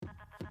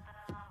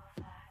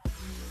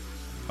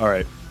All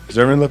right. Has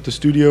everyone left the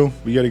studio?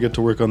 We got to get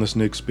to work on this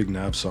Nick's Big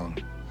Nav song.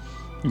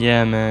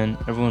 Yeah, man.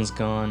 Everyone's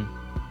gone.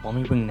 Want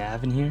me to bring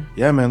Nav in here?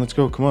 Yeah, man. Let's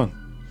go. Come on.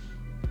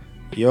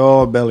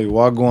 Yo, Belly.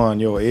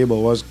 Wagwan. Yo,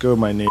 Abel. What's good,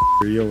 my nigga?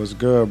 Yo, what's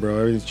good, bro?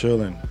 Everything's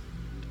chilling.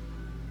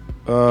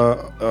 All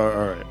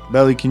right.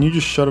 Belly, can you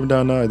just shut him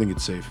down now? I think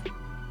it's safe.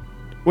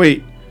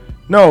 Wait.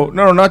 No,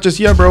 not just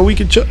yet, bro. We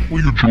can chill.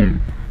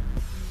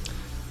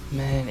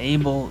 Man,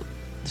 Abel,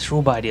 this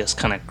robot idea is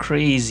kind of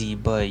crazy,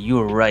 but you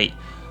were right.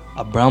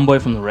 A brown boy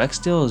from the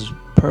Rexdale is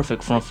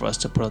perfect front for us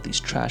to put out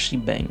these trashy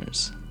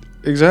bangers.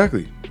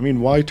 Exactly. I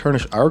mean, why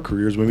tarnish our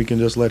careers when we can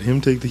just let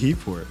him take the heat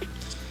for it?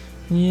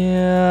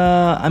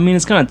 Yeah, I mean,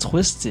 it's kind of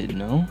twisted,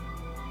 no?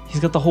 He's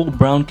got the whole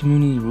brown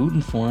community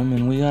rooting for him,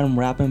 and we got him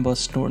rapping about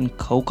snorting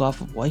coke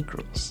off of white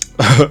girls.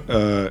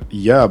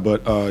 Yeah,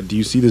 but do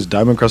you see this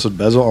diamond-crusted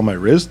bezel on my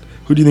wrist?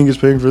 Who do you think is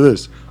paying for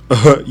this?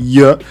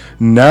 Yeah,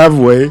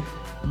 Navway.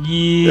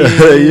 Yeah.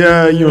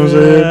 Yeah, you know what I'm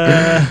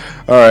saying?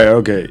 All right,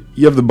 okay.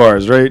 You have the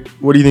bars, right?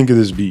 What do you think of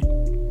this beat?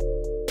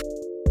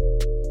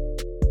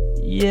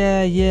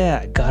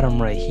 Yeah, got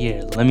him right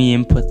here. Let me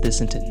input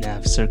this into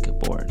Nav circuit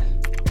board.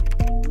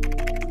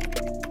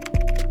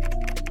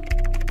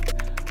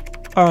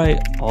 Alright,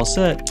 all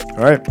set.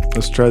 All right,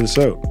 let's try this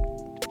out.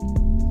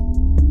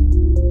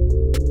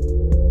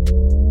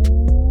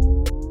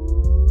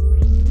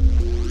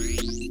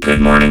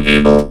 Good morning,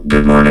 Abel.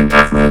 Good morning,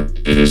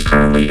 Ahmed. It is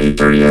currently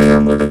 8:30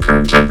 a.m. with a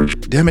current temperature.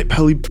 Damn it,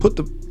 Pelly, put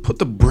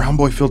the brown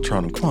boy filter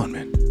on him. Come on,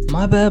 man.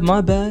 My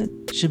bad.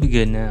 Should be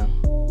good now.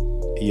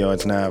 Yo,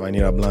 it's Nav. I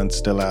need a blunt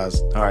still as.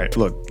 All right,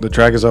 look, the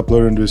track is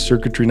uploaded into his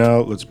circuitry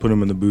now. Let's put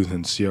him in the booth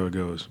and see how it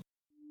goes.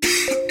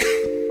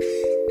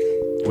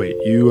 Wait,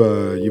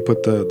 you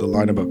put the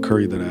line about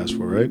Curry that I asked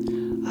for, right?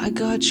 I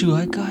got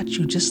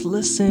you. Just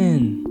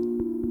listen.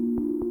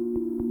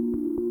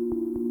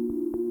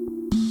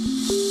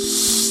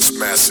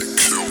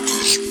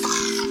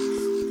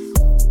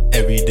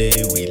 Every day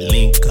we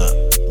link up.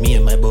 Me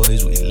and my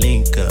boys, we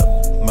link up.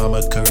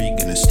 Mama Curry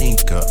gonna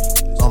stink up.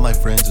 All my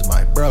friends is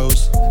my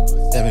bros.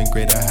 7th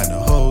grade, I had no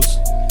hoes.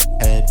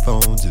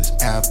 Headphones is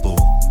Apple.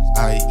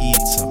 I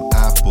eat some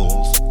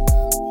apples.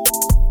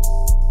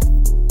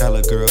 Tell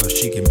a girl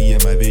she can be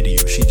in my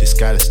video. She just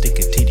gotta stick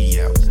a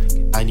titty out.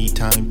 I need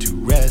time to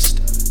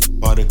rest.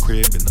 Bought a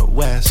crib in the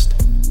West.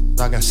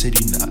 Saga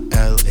City, not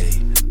LA.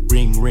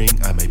 Ring,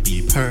 I might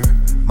beep her.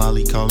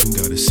 Molly calling,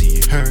 gotta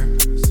see her.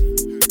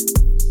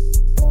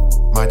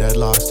 My dad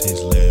lost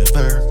his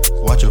liver.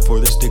 Watch out for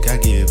the stick I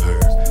give her.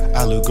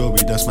 Alu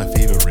gobi, that's my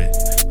favorite.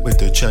 With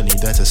the chutney,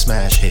 that's a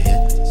smash hit.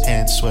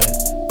 Hands sweat,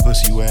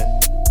 pussy wet.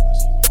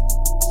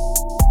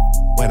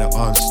 When I'm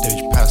on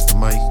stage, pass the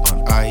mic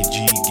on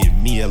IG, give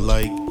me a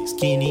like.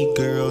 Skinny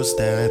girls,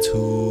 that's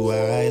who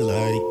I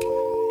like.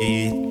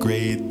 8th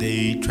grade,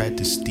 they tried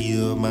to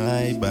steal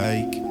my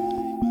bike.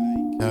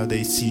 Now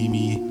they see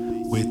me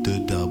with the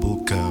double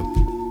cup.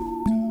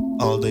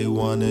 All they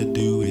wanna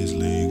do is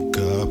link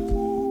up.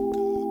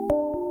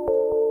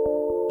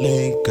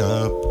 Link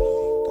up.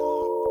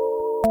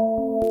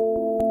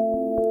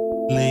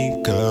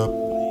 Link up.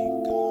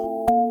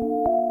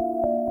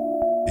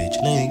 Bitch,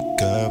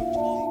 link up.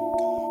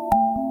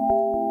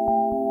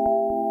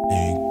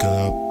 Link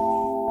up.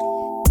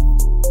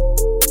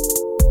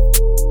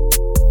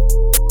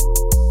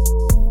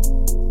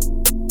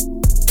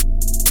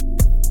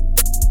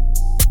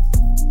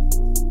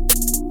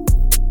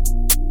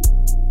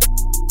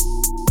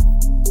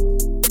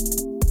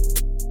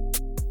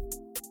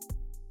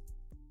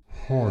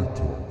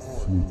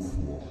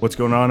 What's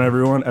going on,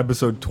 everyone?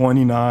 Episode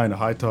 29,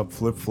 High Top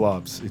Flip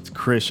Flops. It's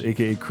Krish,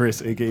 aka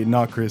Chris, aka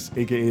not Chris,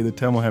 aka the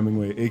Tamil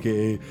Hemingway,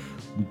 aka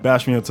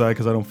Bash Me Outside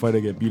because I don't fight, I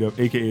get beat up,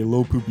 aka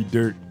Low Poopy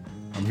Dirt.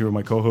 I'm here with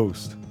my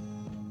co-host.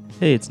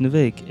 Hey, it's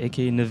Navake,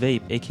 aka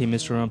Navape, aka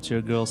Mr. Rump to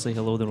your girl, say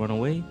hello then run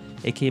away,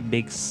 aka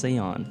Big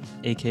Seon,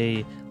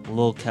 aka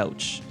Lil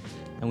Couch.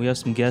 And we have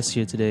some guests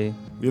here today.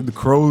 We have the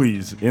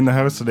Crowleys in the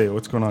house today.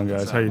 What's going on,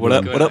 guys? How you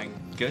doing? What up?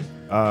 Good.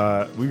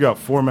 We've got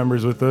 4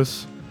 members with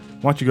us.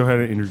 Why don't you go ahead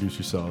and introduce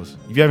yourselves?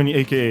 If you have any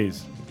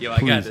AKAs. Yo,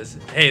 I got this.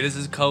 Hey, this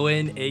is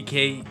Cohen,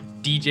 aka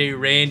DJ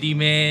Randy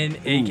Man,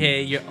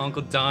 aka your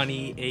Uncle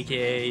Donnie,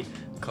 aka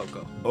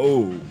Coco.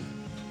 Oh.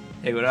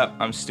 Hey, what up?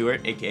 I'm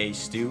Stuart, aka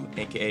Stu,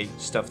 aka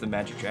Stuff the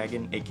Magic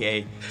Dragon,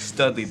 aka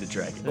Studley the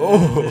Dragon.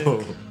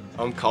 Oh.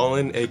 I'm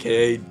Colin,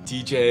 aka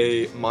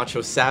DJ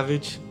Macho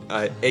Savage,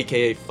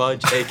 aka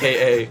Fudge,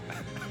 aka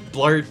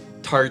Blart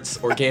Tarts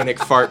Organic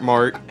Fart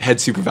Mart Head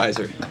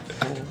Supervisor.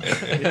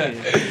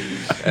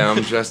 And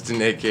I'm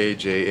Justin, aka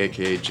Jay,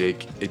 aka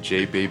Jake, a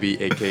J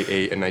Baby,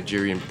 aka a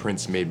Nigerian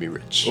prince made me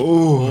rich.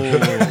 Oh.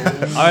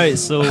 Alright,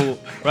 so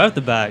right off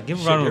the bat,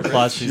 give a round of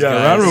applause to these guys.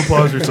 Yeah, round of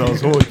applause for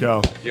yourselves. Holy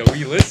cow. Yo,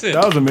 we listen.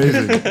 That was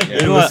amazing.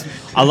 You know what?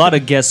 A lot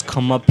of guests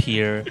come up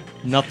here,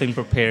 nothing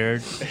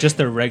prepared, just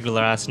their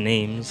regular ass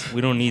names.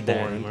 We don't need that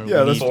anymore.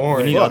 Yeah, we that's need,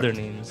 boring. We need Fuck. other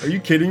names. Are you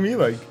kidding me?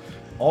 Like,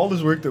 all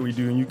this work that we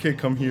do, and you can't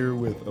come here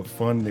with a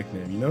fun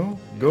nickname, you know?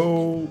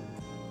 Go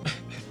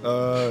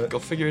Go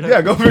figure it out.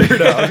 Yeah, go figure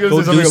it out. I was Go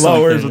gonna say something do a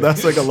lot worse, something. but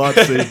that's like a lot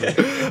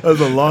safer. That's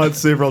a lot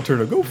safer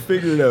alternative. Go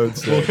figure it out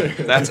instead.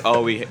 That's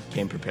all we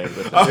came prepared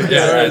with. Oh,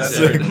 yeah, all right, That's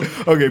sick.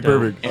 it. Okay,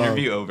 perfect.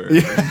 Interview over.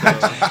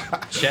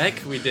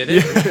 Check, we did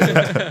it.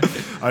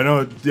 I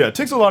know. Yeah, it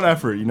takes a lot of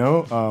effort. You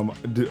know.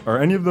 Are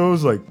any of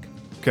those like?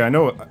 Okay, I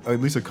know at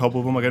least a couple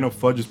of them. Like I know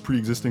Fudge is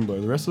pre-existing,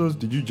 but the rest of those,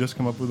 did you just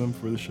come up with them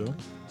for the show?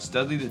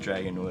 Studley the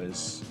Dragon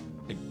was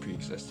like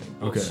pre-existing.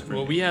 Okay.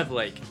 Well, we have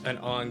like an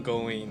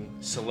ongoing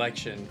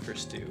selection for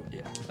Stu.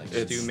 Yeah. Like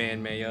It's- Stu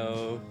Man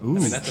Mayo. Ooh. I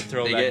mean, that's a They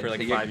throwback get, for like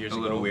they 5 get years a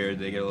ago. little weird.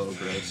 They get a little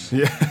gross.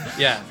 Yeah.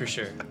 Yeah, for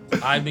sure.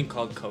 I've been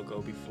called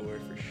Coco before,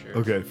 for sure.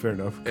 Okay, fair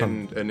enough.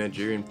 Come. And a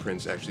Nigerian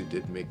prince actually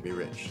did make me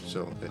rich,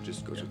 so that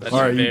just goes with That's that.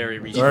 All right, very all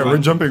right, reasonable. we're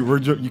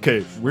jumping.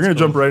 Okay, we're gonna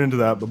jump right into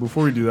that. But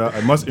before we do that,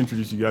 I must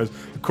introduce you guys.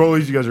 The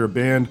Crowleys, you guys are a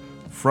band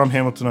from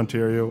Hamilton,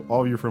 Ontario.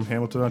 All of you are from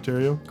Hamilton,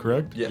 Ontario,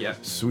 correct? Yeah. Yeah.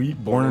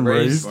 Sweet, born and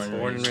raised. Born and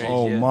Born and raised. raised.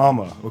 Oh, yeah.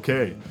 mama.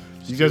 Okay.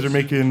 So you guys are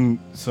making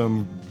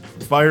some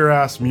fire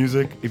ass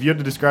music. If you had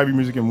to describe your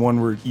music in one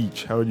word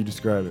each, how would you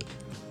describe it?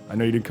 I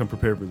know you didn't come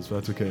prepared for this, but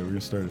that's okay. We're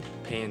gonna start it.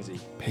 Pansy.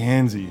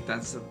 Pansy.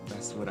 That's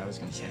what I was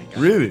gonna say.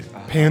 Really?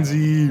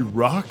 Pansy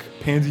rock?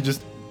 Pansy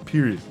just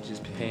period.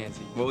 Just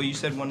Pansy. Well, you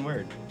said one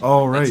word.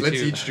 Oh right. That's Let's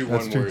two. each do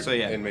That's one two. word So,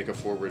 yeah. and make a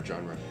 4-word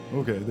genre.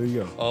 Okay, there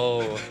you go.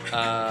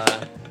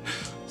 Oh,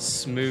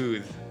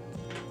 smooth.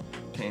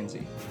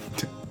 Pansy.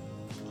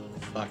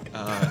 Fuck.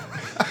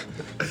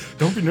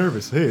 Don't be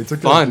nervous. Hey, it's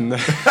okay. Fun.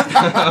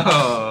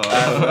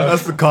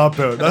 That's the cop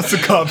out. That's the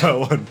cop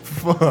out one.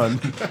 Fun.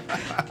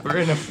 We're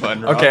in a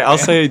fun rock Okay, I'll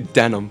band. say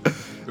denim.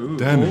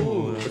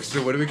 Denim.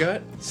 So what do we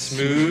got?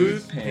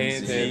 Smooth,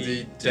 Pansy,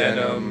 pansy,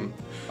 denim.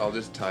 I'll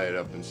just tie it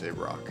up and say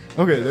rock.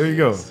 Okay, there you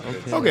go.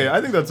 Okay. Okay,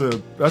 I think that's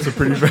a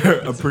pretty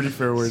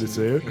fair way to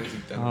say it.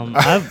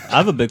 I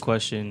have a big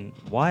question.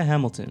 Why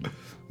Hamilton?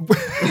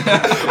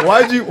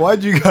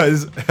 Why'd you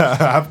guys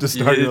have to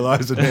start your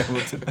lives in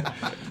Hamilton?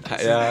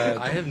 Yeah.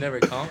 I have never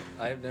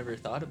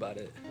thought about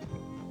it.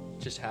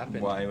 Just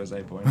happened. Why was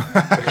I born?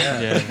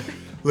 Yeah.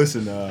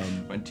 Listen,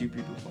 When two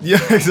people fall. yeah,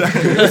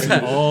 exactly.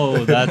 Listen,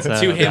 Oh, that's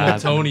Two that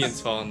happens.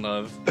 Hamiltonians fall in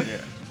love.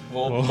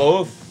 Well,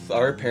 both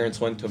our parents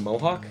went to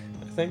Mohawk,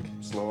 I think.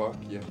 Slovak,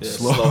 yeah. Yeah,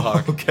 Slow-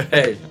 Slowhawk. okay.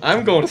 Hey,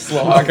 I'm going to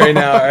Slowhawk right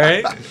now, all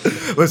right?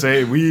 listen.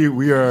 Hey,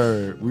 we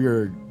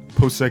are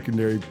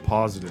post-secondary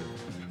positive.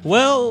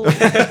 Well,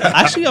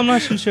 actually, I'm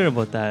not too sure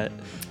about that.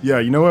 Yeah,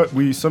 you know what?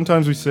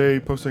 Sometimes we say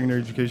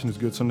post-secondary education is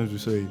good. Sometimes we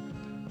say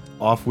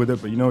off with it.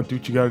 But you know what? Do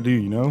what you got to do.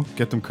 You know,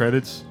 get them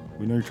credits.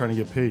 We know you're trying to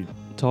get paid.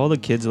 To all the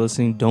kids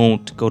listening,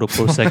 don't go to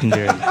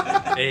post-secondary.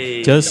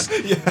 Hey. Just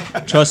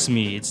trust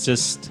me. It's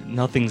just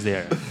nothing's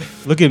there.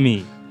 Look at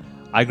me.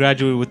 I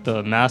graduated with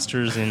a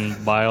master's in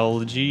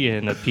biology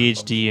and a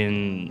PhD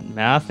in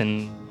math,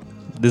 and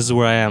this is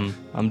where I am.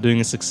 I'm doing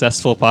a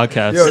successful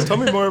podcast. Yo, tell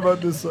me more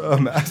about this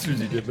masters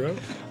you did, bro.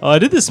 I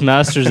did this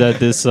master's at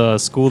this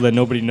school that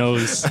nobody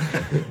knows.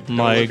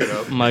 My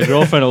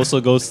girlfriend also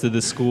goes to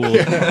this school.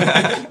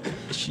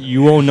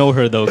 You won't know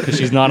her though, because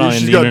she's not on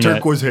She's the got internet.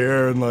 turquoise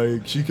hair and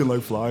like she can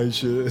like fly and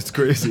shit. It's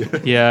crazy.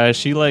 Yeah,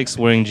 she likes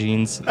wearing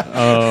jeans.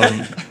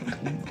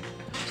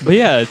 But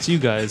yeah, it's you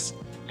guys.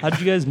 How did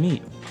you guys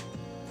meet?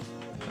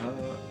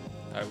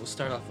 All right, we'll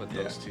start off with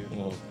those two.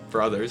 Well,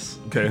 brothers.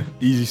 Okay,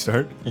 easy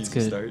start. That's Easy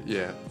good. start.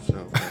 Yeah,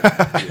 so.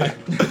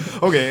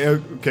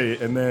 Okay,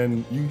 and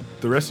then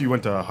the rest of you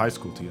went to high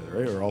school together,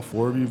 right? Or all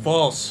four of you?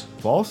 False.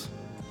 False?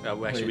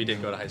 Well, actually, we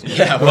did go to high school.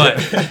 Yeah,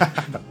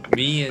 but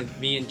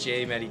me and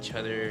Jay met each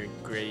other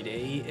grade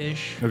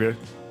 8-ish. Okay.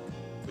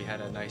 We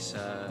had a nice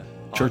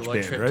Church Ottawa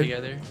band, trip right?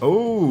 together.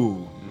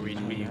 Oh. We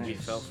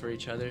Nice. fell for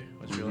each other. It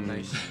was real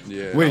nice.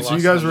 Yeah. Wait, I so you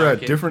lost guys the were at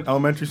market. different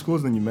elementary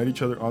schools, then you met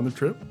each other on the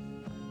trip?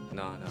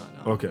 No.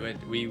 Okay.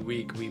 We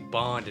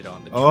bonded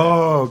on the trip.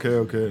 Oh,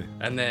 okay.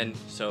 And then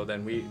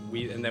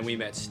we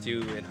met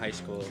Stu in high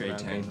school Grade around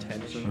 10.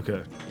 grade 10.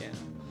 Okay. Yeah.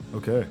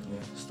 Okay.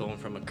 Stolen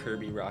from a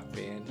Kirby rock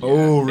band.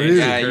 Oh, They really? did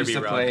Yeah, I Kirby used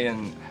to rock. play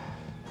in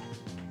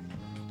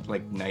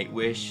like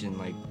Nightwish and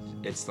like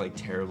it's like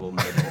terrible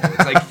metal.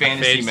 It's like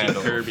fantasy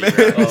metal. Kirby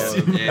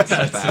Fantasy rock. It's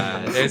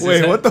bad. It's- Wait,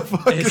 it's- what the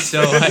fuck? It's is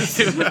so this?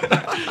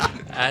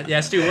 yeah,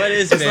 Stu, what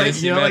is It's like,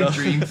 fantasy you know, metal? like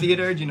Dream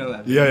Theater. Do you know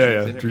that? Yeah, Dream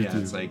yeah, Theater? Dream Yeah,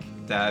 Theater. it's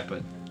like that,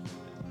 but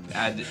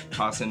add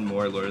toss in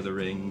more Lord of the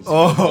Rings.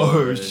 Oh,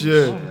 Thor,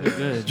 shit. Good.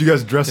 Did you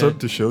guys dress Good. up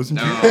to shows and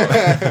No, shit?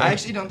 I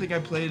actually don't think I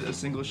played a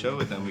single show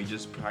with them. We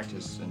just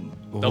practiced and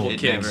Double it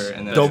kicks. never.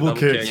 And then Double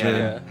kicks, Yeah,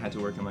 man. had to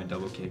work on my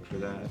double kick for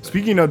that. but-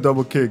 Speaking of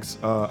double kicks,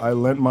 I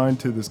lent mine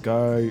to this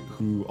guy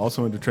who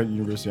also went to Trent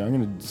University. I'm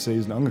gonna say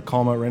his name. I'm gonna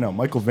call him out right now.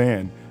 Michael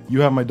Van. You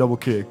have my double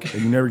kick,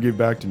 and you never gave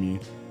back to me.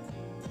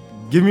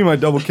 Give me my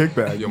double kick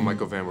back. Yo,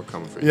 Michael Van, we're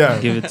coming for you. Yeah,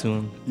 Give it to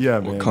him. yeah,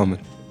 We're man. coming.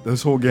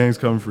 This whole gang's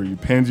coming for you.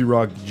 Pansy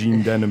Rock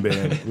Jean Denim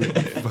Band. We're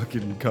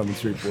fucking coming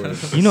straight for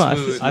it. You know,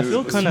 Smooth, I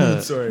feel kind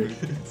of Sorry.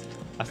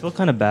 I feel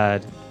kind of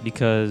bad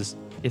because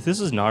if this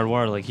was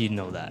Nardwar, like he'd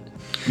know that.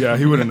 Yeah,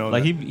 he wouldn't know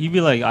Like that. he'd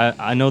be like,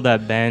 I know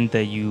that band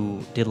that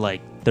you did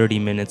like 30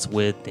 minutes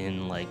with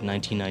in like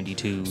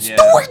 1992. Yeah.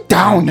 Stuart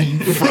Downey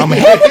from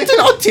Hamilton,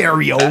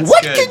 Ontario.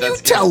 What good, can you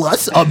that's good. tell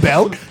us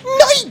about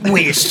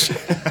Nightwish?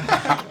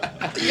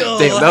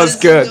 Damn, that was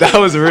good. That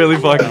was really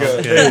fucking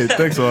good. Hey,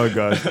 thanks a lot,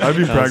 guys. I've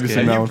been That was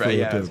practicing good. that one for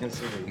Yeah, I a was tip.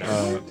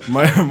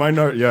 gonna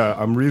say.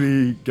 I'm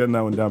really getting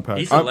that one down pat.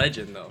 He's a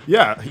legend though.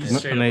 Yeah, He's he's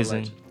straight up a Amazing.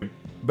 legend.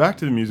 back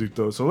to the music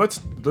though. So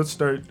let's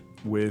start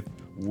with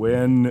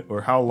when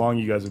or how long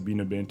you guys have been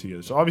in a band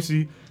together. So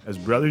obviously, as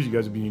brothers, you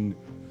guys have been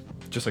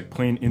just like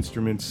playing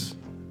instruments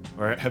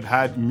or have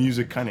had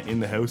music kind of in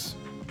the house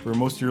for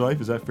most of your life.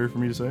 Is that fair for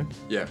me to say?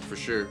 Yeah, for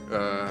sure.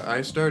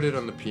 I started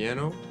on the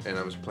piano, and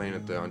I was playing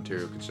at the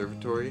Ontario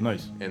Conservatory.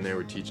 Nice. And they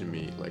were teaching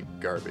me like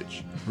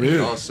garbage. Really?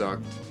 It all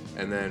sucked.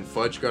 And then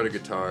Fudge got a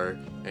guitar,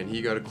 and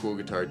he got a cool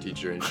guitar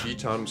teacher, and she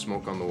taught him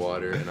Smoke on the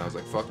Water. And I was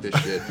like, fuck this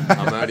shit,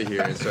 I'm out of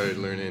here, and started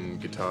learning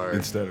guitar.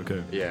 Instead,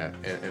 okay. Yeah,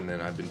 and then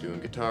I've been doing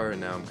guitar, and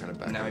now I'm kind of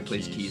back Now on he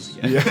plays keys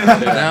Yeah.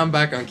 again. Now I'm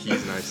back on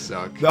keys, and I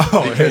suck.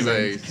 Oh, because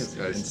okay.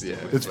 yeah,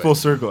 It's like- full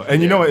circle,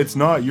 and you Yeah. know what? It's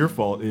not your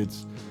fault.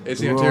 It's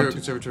It's the we're Ontario on-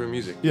 Conservatory of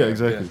Music. Yeah,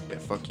 exactly. Yeah,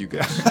 fuck you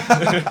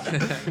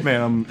guys.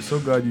 Man, I'm so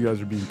glad you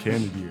guys are being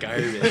candid here.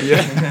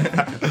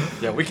 Garbage.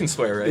 Yeah, we can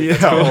swear, right? Yeah,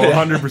 That's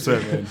cool.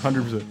 100%, man,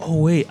 100%.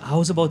 Oh wait, I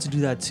was about to do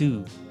that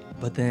too,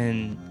 but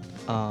then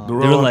The they were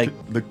Royal like,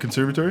 the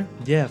conservatory.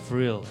 yeah, for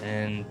real,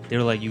 and they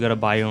were like, you gotta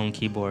buy your own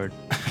keyboard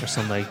or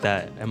something like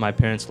that, and my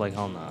parents were like,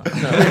 hell nah.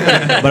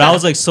 But I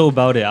was like so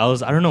about it.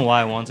 I don't know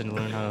why I wanted to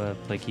learn how to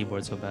play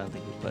keyboard so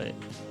badly, but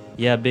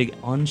yeah, big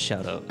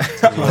shout out.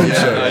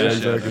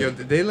 Exactly. Yo,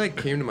 they like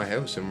came to my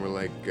house and were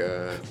like,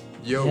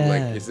 yo, Yeah.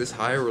 like, is this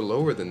higher or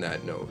lower than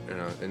that note?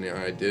 And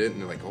I did it,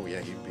 and they're like, oh yeah,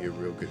 you'd be a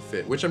real good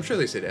fit. Which I'm sure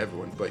they say to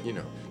everyone, but you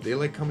know, they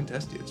like come and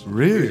test you. It's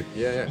Really?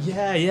 weird.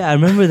 Yeah. Yeah, I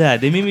remember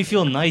that. They made me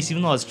feel nice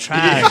even though I was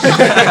trash.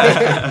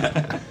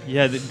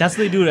 Yeah, that's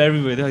what they do it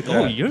everywhere. They're like,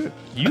 oh, you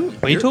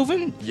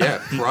Beethoven?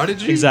 Yeah,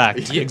 Prodigy.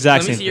 Exact. Yeah,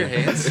 Exact Let me same see your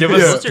thing. hands. Give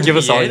us- Those are give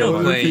us all piano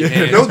your playing hands.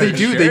 hands No, they for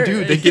do. sure.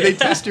 They do. They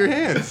test your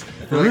hands.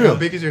 For Like, real? how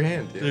big is your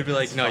hand? Yeah. They'd be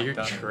like, no, you're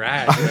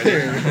trash.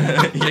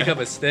 Ready? Pick up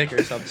a stick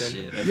or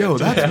something. Yo,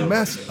 that's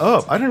messed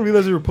up. I didn't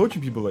realize they were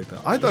poaching people like that.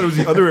 I thought it was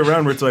the other way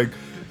around, where it's like,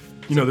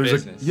 you know, there's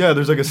business.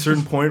 there's like a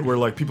certain point where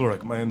like people are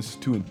like, man, this is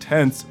too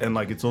intense, and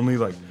like it's only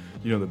like,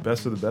 you know, the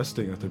best of the best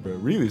thing out there. But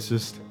really, it's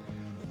just,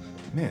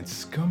 man,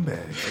 scumbag.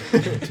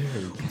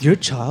 Your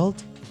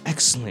child?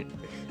 Excellent.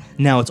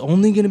 Now it's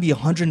only gonna be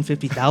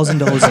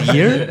 $150,000 a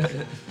year,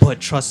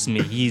 but trust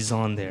me, he's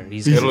on there.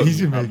 He's He's- gonna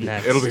he's be gonna up make it.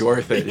 next. It'll be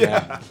worth it.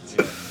 Yeah.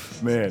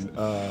 Man,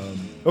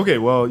 okay,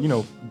 well, you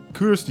know,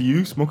 kudos to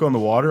you. Smoke on the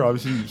Water,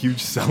 obviously,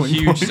 huge selling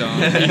Huge point.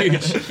 song.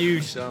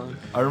 Huge song.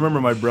 I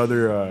remember my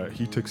brother.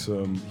 He took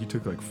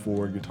like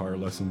 4 guitar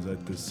lessons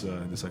at this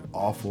like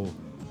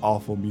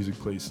awful music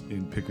place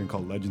in Pickering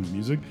called Legends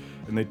Music,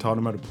 and they taught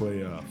him how to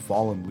play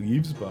 "Fallen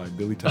Leaves" by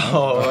Billy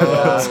Talent.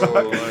 I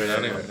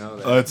don't even know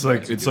that. It's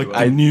like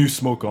the new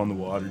Smoke on the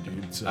Water,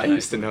 dude. It's, I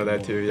used to know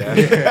that too.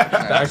 Yeah.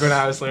 Back when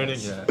I was learning.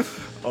 Yeah.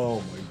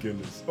 oh my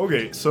goodness.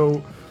 Okay,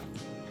 so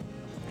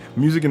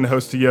music in the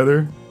house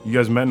together. You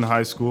guys met in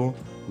high school.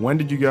 When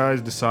did you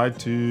guys decide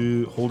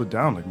to hold it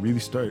down? Like really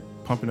start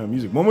pumping out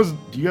music?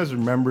 Do you guys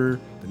remember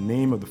the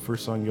name of the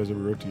first song you guys ever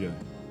wrote together?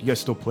 Do you guys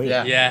still play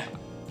it? Yeah.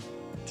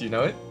 Do you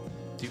know it?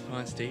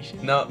 DuPont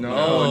Station? No.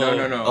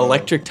 No.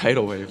 Electric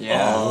Tidal Wave.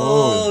 Yeah.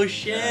 Oh,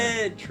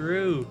 shit.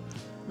 True.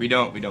 We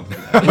don't play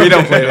that. We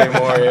don't play it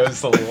anymore. It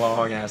was a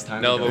long ass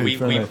time. No, ago. but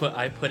fair enough.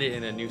 I put it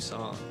in a new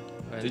song.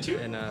 Did you?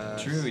 In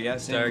True, yeah,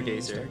 same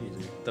Stargazer.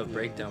 The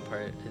breakdown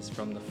part is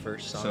from the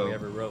first song So- we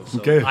ever wrote. So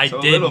Okay. I So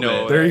a did little know.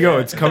 bit. There you go.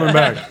 It's coming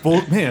back.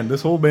 Man,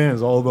 this whole band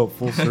is all about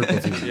full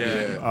circles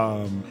here.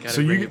 Yeah. Gotta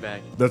So bring you, it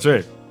back. that's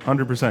right,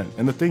 100%.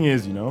 And the thing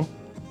is, you know,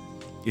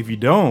 if you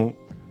don't,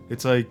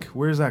 it's like,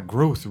 where's that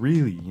growth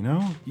really? You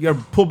know, you gotta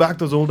pull back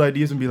those old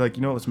ideas and be like,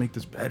 you know, let's make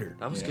this better.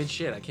 That was good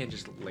shit. I can't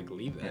just like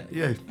leave that.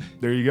 Yeah,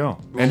 there you go.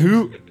 And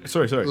who?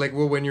 Sorry. Like,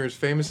 well, when you're as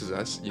famous as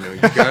us, you know,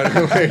 you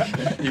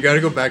gotta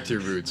go back to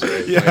your roots,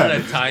 right? Yeah. Not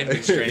a time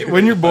constraint.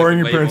 When you're with the borrowing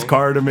your fucking parents' label.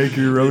 car to make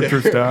your road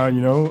trips down,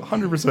 you know,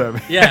 100%.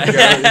 Yeah. You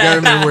gotta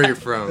remember where you're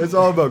from. It's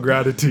all about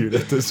gratitude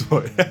at this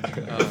point. Oh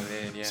man,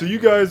 yeah. So you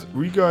guys,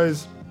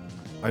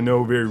 I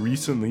know very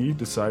recently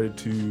decided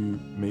to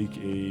make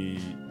a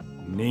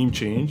name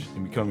change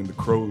and becoming the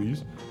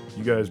Crowleys.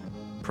 You guys,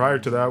 prior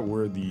to that,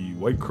 were the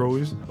White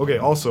Crowleys. Okay,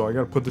 also, I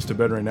gotta put this to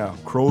bed right now.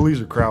 Crowleys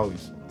or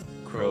Crowleys?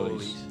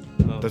 Crowleys.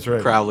 That's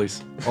right.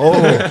 Crowleys.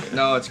 Oh,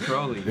 No, it's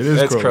Crowley. it is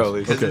That's Crowleys. Crowleys.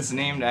 Because Okay. it's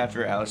named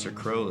after Aleister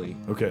Crowley.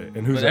 Okay,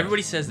 and who's But that?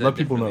 everybody says that Let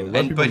people know. differently. Let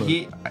And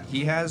people but know.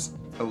 he has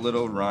a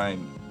little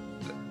rhyme,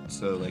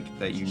 so like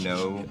that you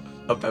know.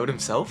 About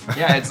himself?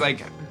 Yeah, it's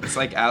like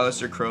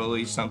Aleister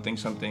Crowley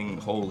something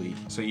holy,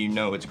 so you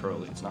know it's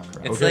Crowley. It's not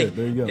Crowley. It's Okay, like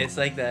there you go. It's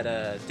like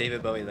that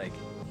David Bowie like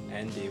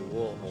Andy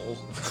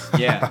Warhol.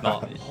 Yeah.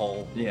 Not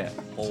hole. Yeah.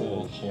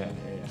 Hole. Yeah.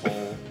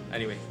 Hole.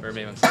 Anyway, or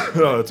maybe I'm saying it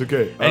No, wrong. it's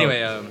okay.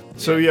 Anyway,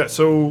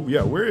 So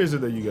where is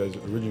it that you guys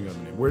originally got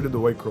the name? Where did the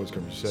White Crows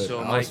come from? You said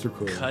So my Aleister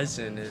Crowley.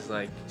 cousin is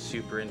like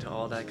super into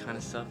all that kind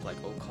of stuff, like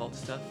occult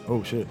stuff.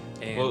 Oh shit.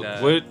 And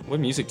Well, what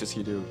music does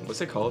he do?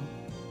 What's it called?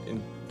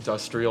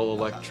 industrial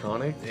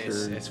electronic.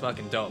 It's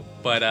fucking dope,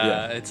 but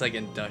Yeah. it's like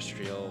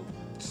industrial.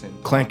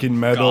 Clanking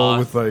metal goth.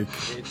 with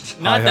like. It's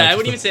not that. hi-hats I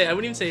wouldn't and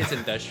even say it's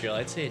industrial.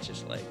 I'd say it's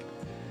just like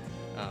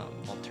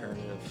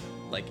alternative,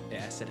 like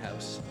acid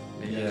house.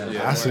 Maybe.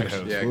 Acid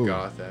house. Yeah, ooh.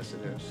 goth acid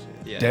house.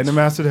 Yeah. Denim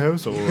acid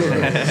house or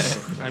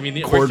I mean,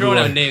 we're Corduroy. throwing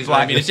out names, but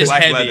I mean, it's just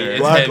Black heavy. leather. It's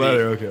Black heavy.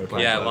 leather.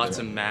 Okay. Yeah, okay. lots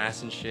of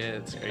mass and shit.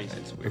 It's crazy.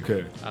 It's weird.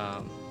 Okay.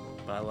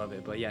 But I love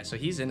it. But yeah, so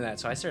he's into that.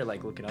 So I started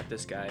like looking up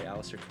this guy,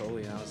 Aleister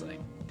Crowley, and I was like,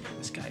 damn,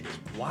 this guy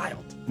is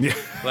wild. Yeah.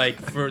 Like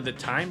for the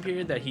time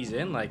period that he's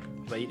in, like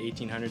late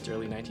 1800s,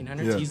 early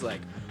 1900s, Yeah. he's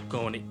like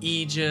going to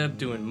Egypt,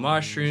 doing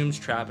mushrooms,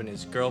 trapping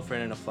his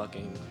girlfriend in a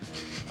fucking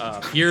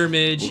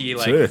pyramid. She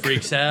like Sick.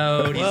 freaks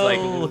out. He's Well, like,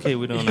 okay,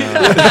 we don't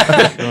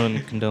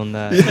condone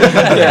that.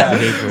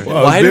 behavior.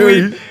 Wow, Why do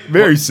very, we-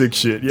 very sick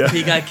shit. Yeah.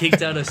 he got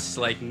kicked out of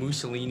like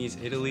Mussolini's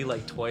Italy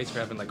like twice for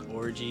having like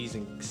orgies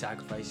and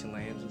sacrificing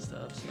lambs and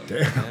stuff. So.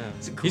 Damn.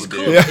 He's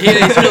cool. dude.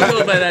 Yeah, he's real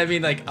cool. But I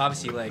mean, like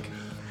obviously, like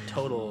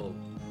total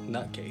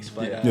nutcase.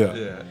 But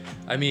Yeah.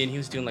 I mean, he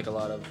was doing like a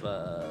lot of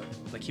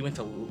like he went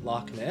to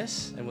Loch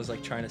Ness and was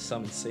like trying to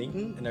summon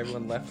Satan, and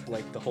everyone left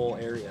like the whole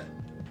area.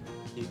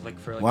 He, like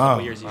for like a Wow.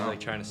 couple years, he was like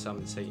trying to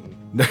summon Satan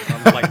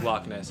from like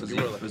Loch Ness. Was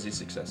People were like, he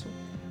successful?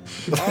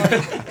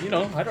 you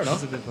know, I don't know.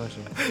 That's a good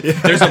question.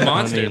 There's a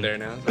monster I mean- there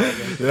now. So I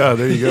guess. Yeah.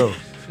 There you go.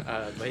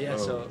 But yeah,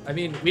 so I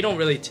mean, we don't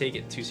really take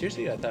it too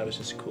seriously. I thought it was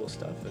just cool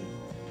stuff and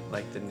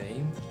like the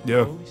name.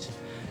 Yeah. Crowleys.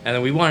 And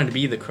then we wanted to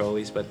be the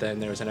Crowleys, but then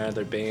there was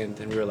another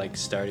band, and we were like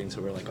starting, so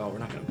we were like, oh, we're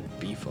not gonna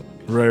beef them.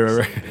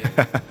 Right.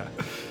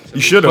 You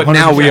should have. But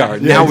now we are.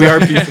 Yeah, Now we are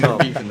exactly. beefing them.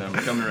 Beefing them,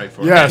 coming right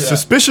for Yeah, it.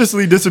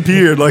 suspiciously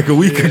disappeared like a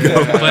week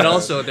ago. But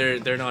also,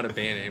 they're not a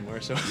band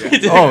anymore, so.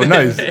 Oh,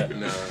 nice.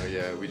 No,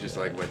 yeah, we just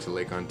like went to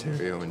Lake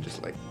Ontario and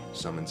just like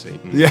summoned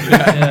Satan. Yeah.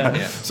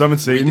 Yeah. Summon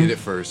We Satan. did it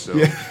first, so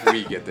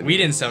we get the We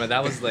didn't summon.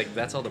 That was like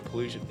that's all the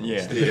pollution.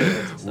 Yeah.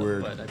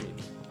 Word. But I mean,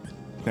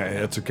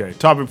 Yeah, that's okay.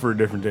 Topic for a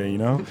different day, you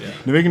know?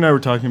 Navik and I were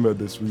talking about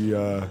this. We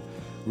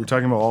were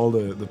talking about all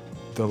the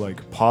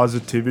like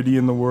positivity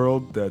in the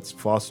world that's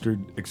fostered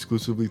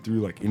exclusively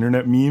through like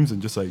internet memes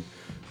and just like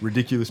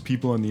ridiculous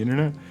people on the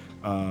internet.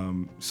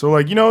 So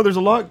like, you know, there's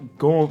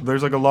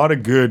like a lot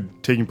of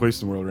good taking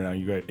place in the world right now.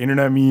 You got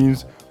internet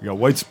memes, we got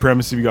white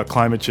supremacy, we got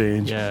climate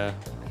change, Yeah.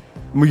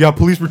 and we got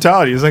police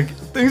brutality. It's like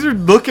things are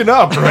looking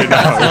up right A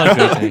now. lot of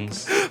good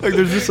things. Like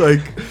there's just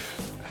like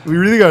we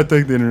really gotta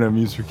thank the internet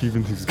memes for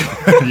keeping things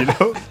going, you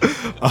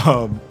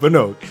know. But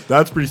no,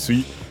 that's pretty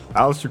sweet.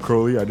 Aleister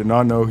Crowley, I did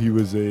not know he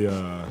was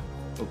a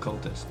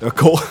Occultist.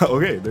 cult.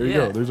 Okay, there you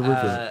go. There's a word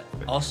for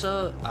it.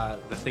 Also,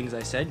 the things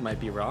I said might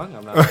be wrong.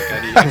 I'm not like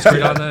any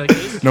expert on the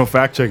case. No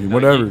fact checking,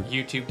 whatever.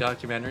 YouTube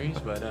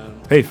documentaries, but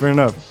Hey, fair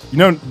enough. You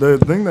know, the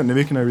thing that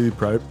Nivik and I really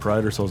pride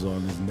ourselves on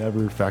is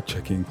never fact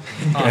checking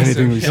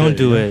anything we say. Don't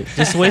do it.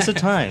 Just a waste of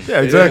time. Yeah,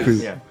 exactly.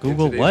 Yeah.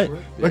 Google what?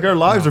 Like our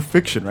lives are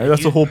fiction, right?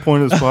 That's the whole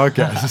point of this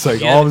podcast. It's like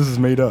Yeah. all this is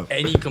made up.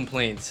 any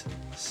complaints,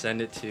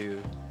 send it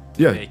to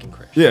Yeah. Navik and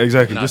Chris. Yeah,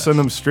 exactly. Not Just send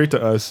us. them straight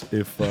to us.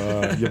 If you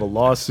have a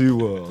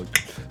lawsuit, we'll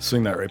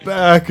swing that right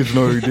back. It's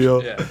no big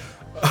deal. Yeah.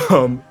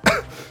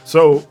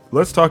 So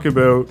let's talk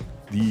about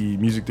the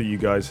music that you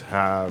guys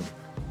have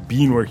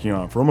been working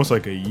on for almost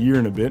like a year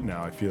and a bit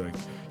now. I feel like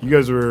you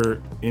guys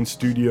were in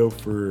studio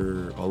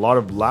for a lot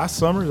of last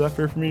summer. Is that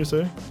fair for me to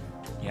say?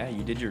 Yeah,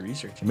 you did your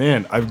research.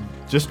 Man, I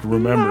just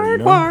remember. You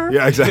know?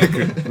 Yeah,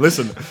 exactly.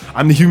 Listen,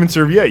 I'm the human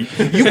serviette.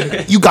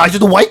 You guys are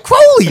the White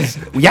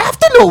Crowleys. We have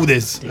to know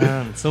this.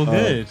 Damn, it's so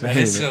good. That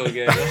is so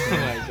good. Oh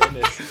my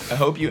goodness. I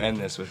hope you end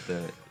this with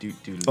the do.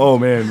 Oh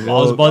man. I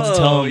was well- about to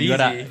tell Oh, him you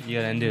gotta easy.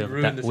 end it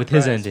Ruined the with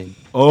his surprise. ending.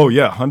 Oh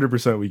yeah,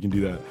 100% we can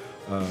do that.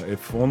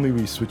 If only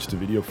we switch to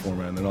video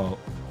format, and then I'll.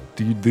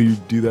 Do you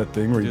do that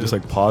thing where you just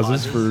like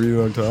pauses for a really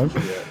long time?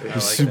 I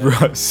It's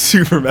like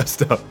super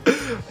messed up.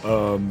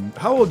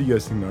 How old do you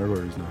guys think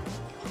Nardwar is now?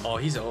 Oh,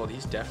 he's old.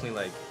 He's definitely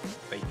like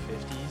late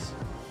 50s.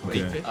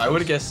 Okay. Late 50s. I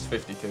would have guessed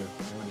 52. I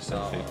would have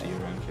said 50,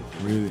 around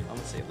 50. Really? I'm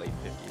gonna say late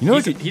 50s. You know,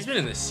 he's, like- he's been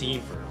in the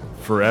scene for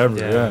Forever,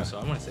 yeah. so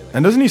I'm gonna say like.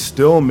 And doesn't he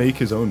still make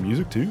his own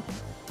music too?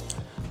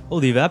 Oh,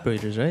 the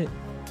Evaporators, right?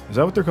 Is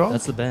that what they're called?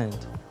 That's the band.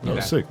 Oh,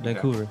 sick.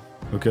 Vancouver.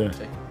 Okay.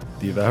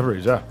 The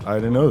Evaporators, yeah. I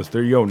didn't know this.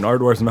 There you go.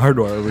 Nardwar's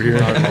Nardwar over here.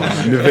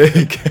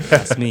 Nivek.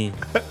 That's me.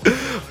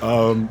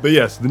 But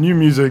yes, the new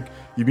music,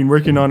 you've been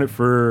working on it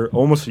for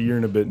almost a year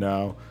and a bit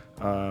now.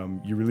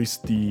 You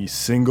released the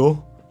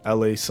single,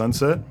 LA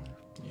Sunset.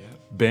 Yeah.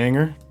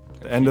 Banger.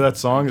 The end of that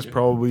song is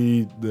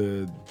probably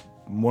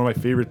one of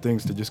my favorite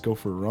things to just go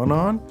for a run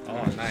on.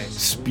 Oh, nice.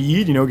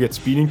 Speed, get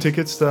speeding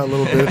tickets to that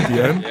little bit at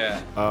the end.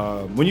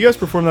 Yeah. When you guys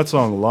perform that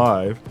song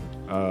live,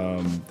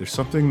 there's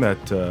something that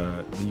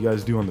you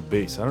guys do on the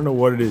bass. I don't know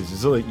what it is.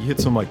 Is it like you hit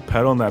some like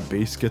pedal and that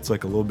bass gets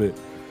like a little bit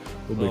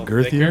Little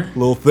girthier, thicker? a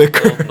little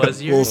thicker, Little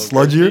fuzzier? a little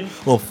sludgier,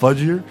 a little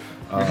fudgier.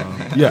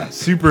 Yeah,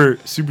 super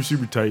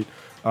tight.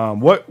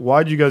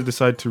 Why did you guys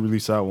decide to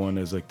release that one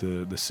as like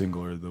the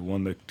single or the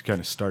one that kind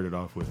of started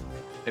off with?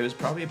 It was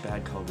probably a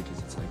bad call because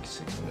it's like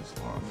 6 minutes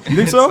long. You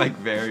think so? It's like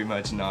very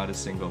much not a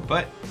single,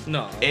 but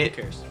No, it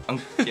who cares?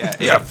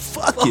 yeah,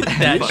 Fuck it.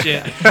 That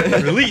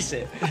shit. Release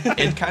it.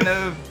 it kind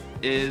of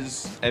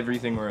is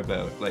everything we're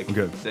about. Like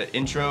Okay. the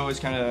intro is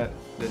kind of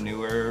the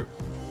newer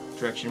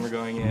direction we're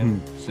going in.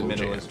 Mm-hmm. The Slow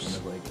middle is jams. kind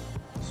of like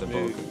the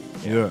Smooth.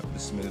 vocal, Yeah. the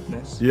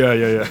smoothness. Yeah.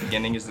 The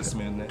beginning is the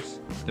smoothness.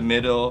 The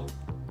middle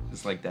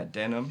is like that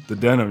denim. The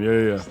denim.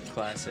 Yeah.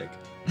 Classic.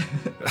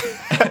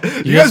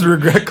 You guys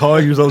regret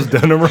calling yourselves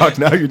Denim Rock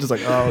now? You're just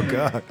like, oh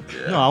god.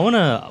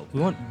 No,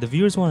 the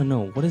viewers want to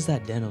know, what is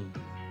that denim?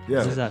 Yeah.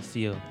 What does that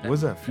feel? What does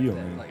that feel,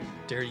 That, man? like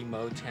dirty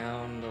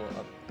Motown, little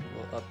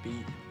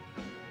upbeat.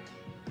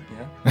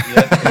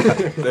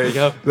 Yeah. There you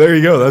go. There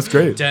you go. That's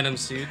great. Denim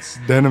suits,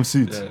 Denim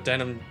suits. Yeah.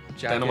 denim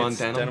jackets, Denim on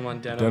denim. denim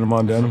on denim. Denim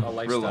on denim. A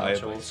lifestyle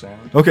Reliable choice.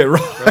 sound. Okay.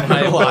 Right.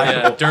 Reliable,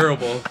 yeah,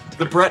 durable.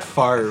 The Brett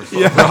Favre of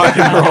Yeah. rock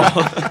and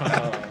roll.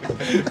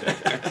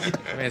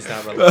 I mean, it's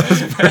not reliable.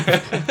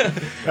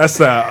 That's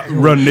that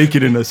run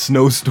naked in a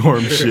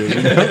snowstorm shit.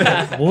 You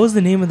know? What was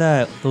the name of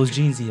those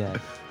jeans he had?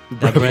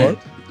 That brand?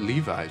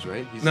 Levi's,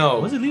 right? He's No.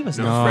 Was it Levi's?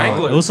 No, No,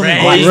 Wrangler. It was something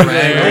Wrangler.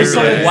 whack. It was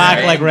something Wrangler.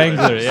 whack like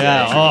Wrangler.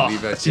 Yeah. Oh,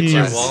 Levi's. It's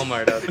jeez.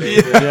 Walmart up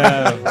there.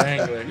 Yeah.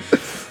 Wrangler.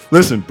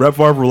 Listen, Brett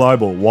Favre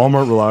reliable,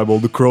 Walmart reliable,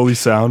 the Crowley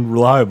sound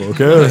reliable.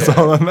 Okay, that's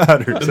all that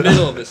matters. The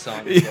middle of the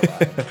song is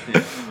reliable.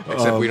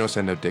 Except we don't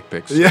send out dick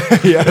pics. Yeah.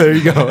 There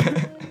you go.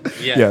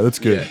 Yeah. That's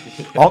good.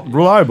 All,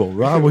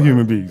 reliable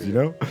human beings, you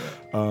know.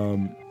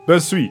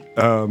 That's sweet.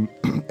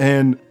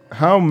 And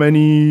how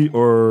many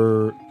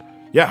more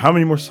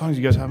songs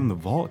you guys have in the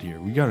vault here?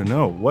 We gotta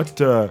know. What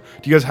do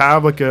you guys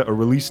have like a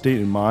release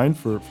date in mind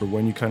for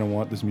when you kind of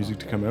want this music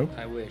to come out?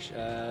 I wish.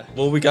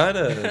 Well, we got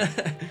a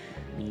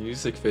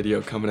music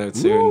video coming out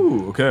soon.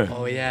 Ooh, okay.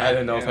 Oh yeah. I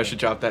don't know if I should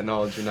drop that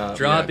knowledge or not.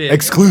 Drop it.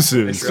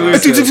 Exclusives.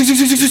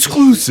 Exclusives.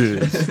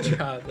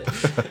 Drop it.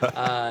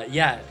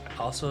 Yeah.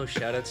 Also,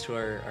 shout outs to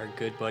our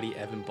good buddy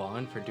Evan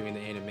Bond for doing the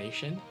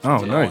animation. Oh,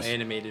 It's an nice.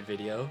 all-animated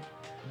video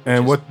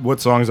And what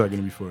song is that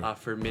gonna be for?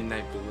 for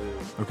Midnight Blue.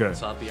 Okay.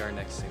 So that'll be our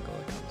next single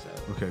that comes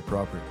out. Okay,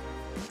 proper.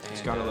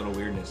 It's got a little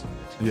weirdness on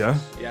it. Too. Yeah.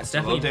 Yeah, it's It's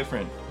a little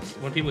definitely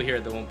different. when people hear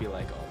it, they won't be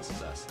like, "Oh, this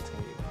is us." It's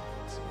gonna be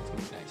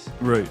nice.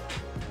 Right.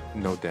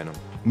 No denim.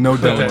 No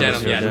No denim.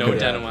 denim, yeah, no Okay.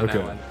 denim on Okay.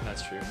 that one.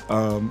 That's true.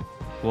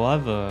 Well, I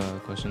have a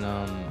question.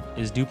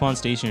 Is DuPont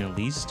Station your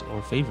least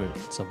or favorite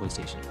subway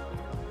station?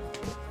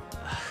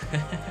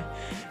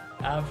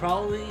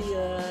 Probably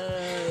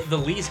the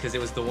least because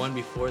it was the one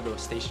before the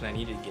station I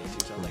needed to get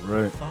to. So I was like,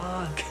 Right.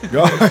 "Fuck,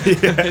 Oh,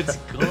 yeah. let's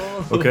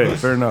go." Okay,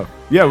 fair enough.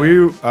 Yeah,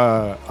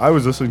 I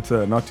was listening to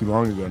that not too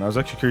long ago, and I was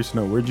actually curious to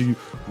know where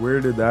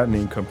did that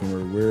name come from, or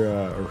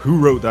who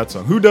wrote that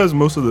song? Who does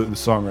most of the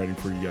songwriting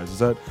for you guys? Is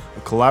that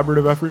a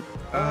collaborative effort?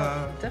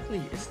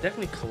 It's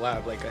definitely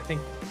collab. Like I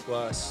think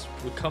us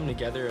would come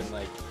together and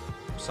like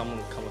someone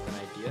would come with an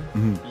idea.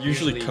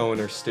 Usually Cohen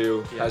or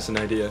Stu Yeah. has an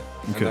idea,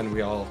 Okay. and then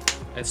we all.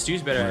 And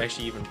Stu's better at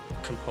actually even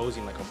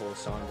composing like a whole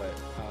song, but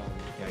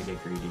Yeah, I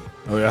get greedy.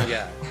 Oh yeah.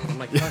 yeah, I'm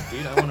like, fuck,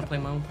 dude, I want to play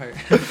my own part.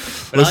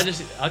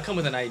 But I'll come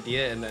with an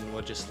idea and then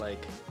we'll just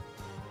like,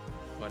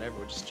 whatever,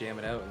 we'll just jam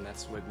it out, and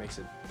that's what makes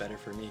it better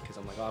for me because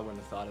I'm like, oh, I wouldn't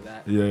have thought of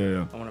that. Yeah.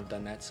 I wouldn't have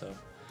done that, so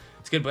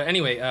it's good. But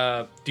anyway,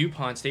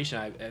 DuPont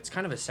Station, it's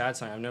kind of a sad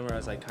song. I remember I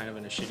was like kind of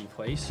in a shitty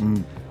place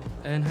in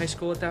high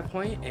school at that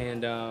point,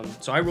 and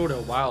so I wrote it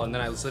a while, and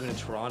then I was living in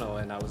Toronto,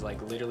 and I was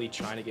like literally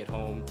trying to get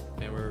home,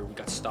 and we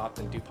got stopped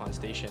in DuPont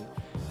Station.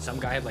 Some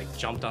guy had like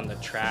jumped on the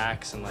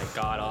tracks and like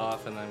got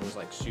off, and then was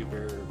like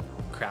super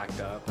cracked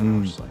up, and I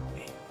was just like,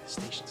 man, this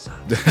station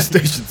sucks. The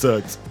station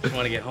sucks. I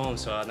want to get home,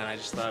 so then I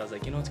just thought, I was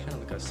like, it's kind of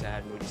like a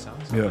sad, moody song.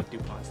 So Yeah. I went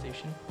DuPont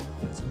Station.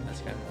 That's kind of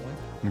the one.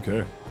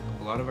 Okay.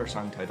 A lot of our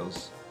song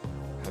titles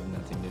have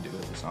nothing to do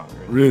with the song.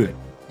 Really? Like,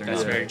 they're That's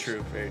not very lyrics.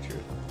 true. Very true.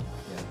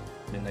 Yeah.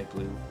 Midnight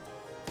Blue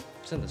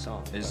It's in the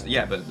song. is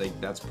but- but like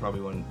that's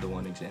probably the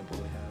one example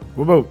we have.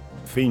 What about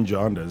Fane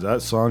Jonda? Is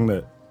that song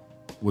that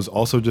was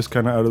also just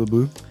kind of out of the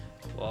blue?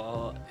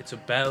 Well, it's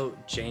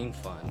about Jane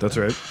Fonda. That's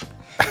right.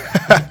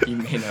 You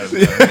may not have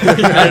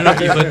done I don't know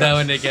if you put that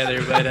one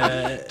together, but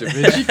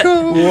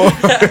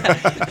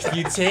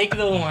you take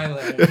the one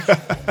letter.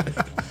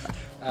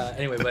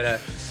 Anyway, but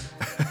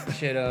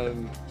shit.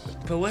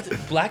 But what?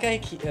 Black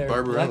Eyed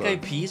Barbarella.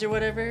 Peas or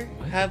whatever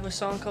have a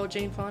song called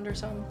Jane Fonda or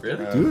something.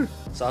 Really? Dude.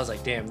 So I was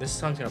like, damn, this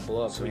song's gonna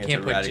blow up. So we we can't had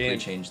to put radically Jane.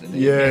 change the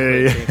name.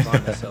 Yeah. Jane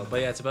Fonda. So,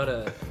 but yeah, it's about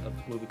a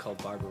movie called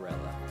Barbarella.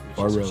 Which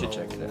Barbarella. is Should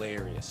check it out.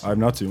 hilarious. I've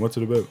not seen. What's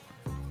it about?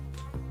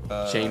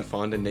 Jane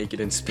Fonda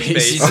naked in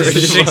space. Space. Pretty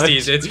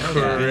 60s. It's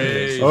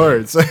crazy. Or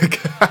it's like.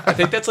 I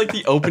think that's like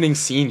the opening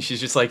scene. She's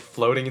just like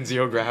floating in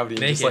zero gravity,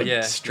 and just Naked, like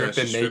yeah.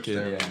 stripping Yeah, she strips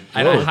naked. there.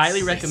 I Whoa.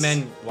 highly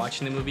recommend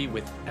watching the movie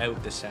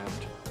without the sound.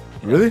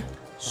 Really?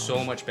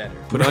 So much better.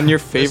 Put on your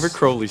favorite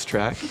Crowley's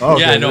track. Oh,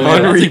 Yeah, okay. no, On that's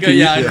a good, repeat.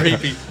 yeah, on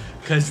repeat.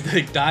 Because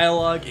the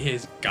dialogue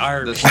is The,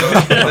 garbage.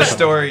 the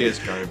story is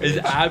garbage.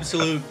 It's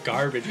absolute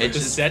garbage. But It's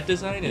the just- set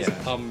design is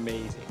yeah.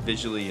 amazing.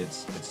 Visually,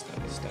 it's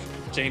stunning.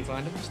 Jane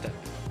Fonda, stunning.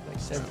 Thanks.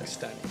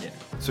 Stunning. Yeah.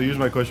 So here's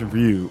my question for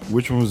you: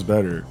 which one was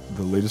better,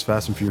 the latest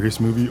Fast and Furious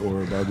movie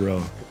or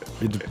Barbarella?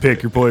 You had to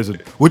pick your poison.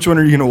 Which one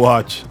are you gonna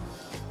watch?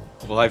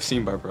 Well, I've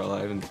seen Barbarella.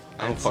 I don't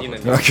haven't fuck seen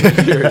with it. it.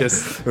 Okay.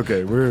 Furious.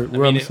 Okay, we're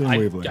on the same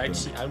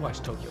wavelength. I'd watch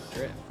Tokyo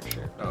Drift for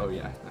sure. Oh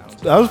yeah.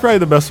 That was probably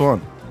the best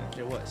one.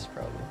 It was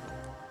probably.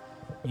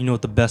 You know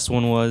what the best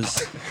one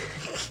was?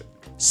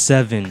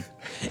 7.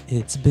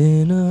 It's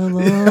been a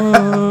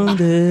long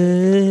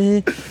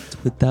day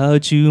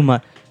without you,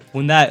 my.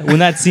 When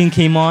that scene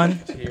came on,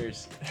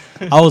 Cheers.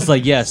 I was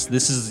like, yes,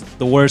 this is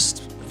the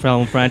worst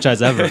film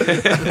franchise ever.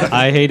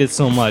 I hate it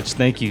so much.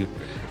 Thank you.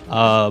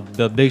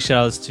 The big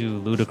shout outs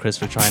to Ludacris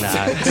for trying to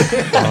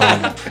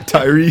act.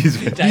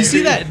 Tyrese. Do you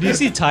see that? Do you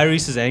see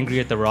Tyrese is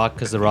angry at The Rock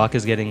because The Rock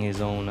is getting his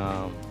own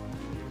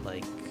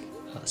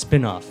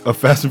spin-off Of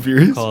Fast and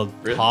Furious? called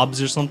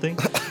Hobbs or something?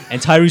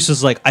 And Tyrese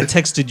was like, I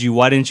texted you.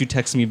 Why didn't you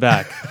text me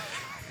back?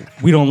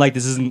 We don't like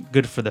this. Isn't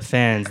good for the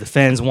fans. The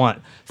fans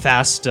want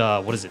Fast,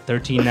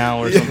 13 now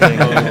or something?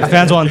 The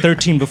fans want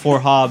 13 before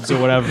Hobbs or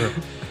whatever.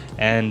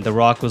 And The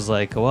Rock was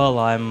like, well,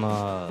 I'm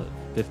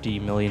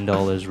 $50 million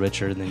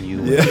richer than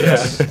you.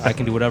 I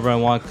can do whatever I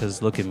want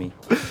because look at me.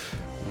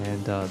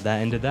 And that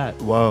ended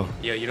that. Wow.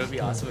 Yo, you know what'd be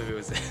awesome if it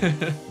was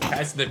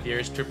Fast and the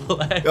Furious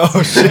Triple X.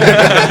 Oh shit.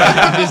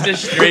 Just a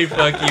straight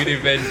fuck you to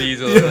Vin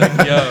Diesel.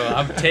 Like, yo,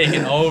 I'm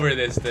taking over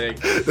this thing.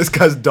 This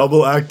guy's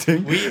double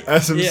acting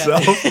as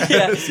himself.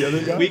 Yeah. As the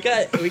other guy.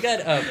 We got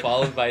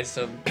followed by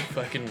some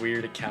fucking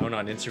weird account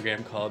on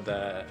Instagram called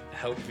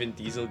Help Vin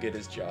Diesel Get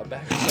His Job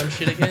Back or some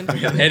shit again.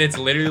 And it's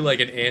literally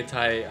like an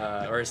anti,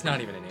 or it's not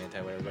even an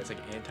anti whatever, but it's like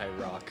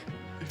anti-rock.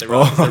 The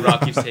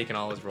Rock keeps taking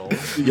all his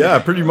roles. Yeah,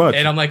 pretty much.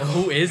 And I'm like,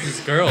 who is this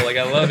girl? Like,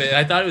 I love it.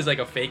 I thought it was like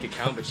a fake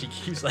account, but she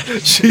keeps like,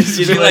 She's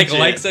she like legit.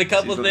 likes a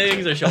couple She's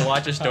things, legit. or she'll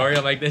watch a story.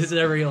 I'm like, this is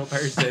a real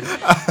person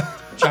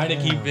trying to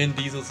keep Vin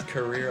Diesel's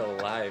career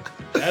alive.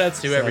 Shout out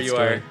to whoever you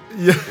are.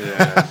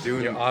 Yeah,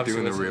 doing You're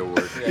obviously the real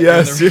work. Yeah, doing the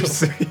real-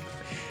 seriously.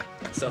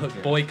 So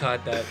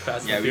boycott that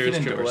Fast Yeah, and we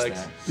can Furious Triple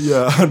endorse X. that.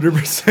 Yeah,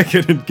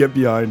 100% can get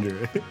behind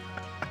her.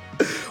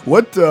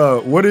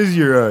 What is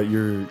your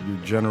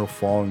general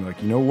following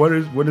like? You know, what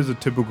is a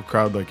typical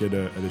crowd like at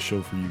a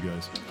show for you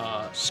guys?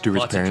 Stuart's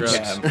Lots of parents.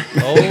 drugs.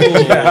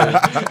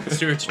 Yeah. Oh,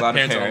 Stuart's A lot of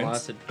parents on parents.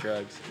 lots of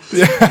drugs.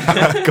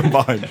 Yeah,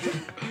 combined.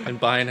 And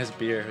buying his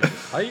beer.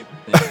 Hype.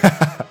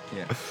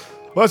 Yeah.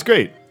 Well, that's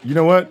great. You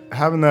know what?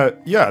 Having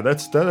that,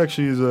 that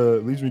actually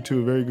leads me to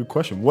a very good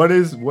question. What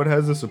has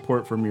the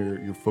support from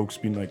your folks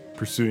been like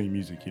pursuing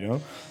music? You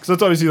know, because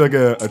that's obviously like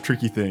a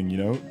tricky thing. You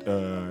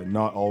know,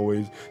 not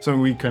always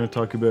something we kind of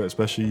talk about,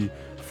 especially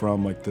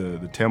from like the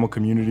Tamil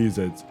communities.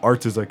 That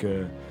arts is like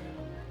a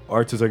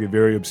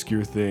very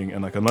obscure thing,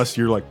 and like unless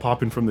you're like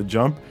popping from the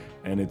jump,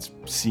 and it's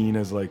seen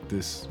as like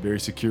this very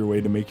secure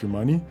way to make your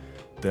money,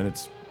 then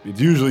it's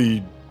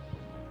usually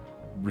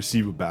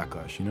receive a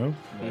backlash, you know?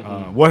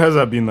 What has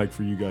that been like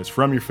for you guys,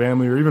 from your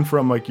family or even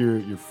from like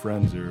your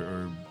friends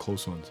or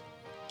close ones?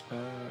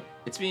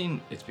 It's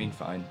been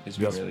fine. It's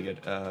been Yes. really good.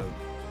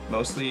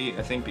 Mostly,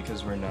 I think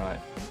because we're not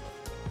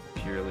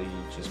purely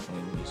just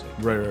playing music.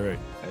 Right.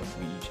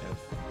 We each have.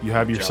 You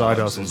have your side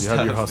jobs hustles. and You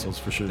have your stuff, hustles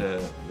for sure.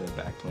 The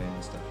back plan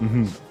and stuff.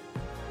 Mhm. So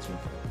it's been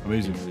fun.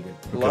 Amazing. It's been really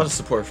good. A lot of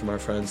support from our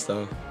friends,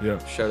 though.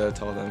 Yeah. Shout out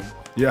to all them.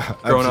 Yeah.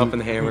 Growing up in absolutely.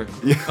 the Hammer.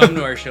 Yeah. Come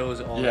to our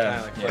shows all the Yeah,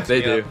 time. Like, yeah. fucks They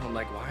me do. up. I'm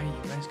like, why are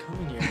you guys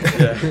coming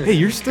here? Hey,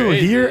 you're still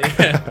Crazy. here?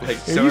 Yeah. Like,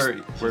 Hey, so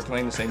you we're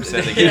playing the same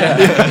set Yeah.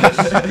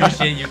 again.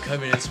 Appreciate you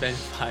coming and spending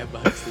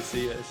 $5 to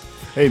see us.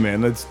 Hey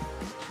man,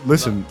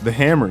 listen. The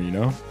Hammer, you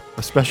know,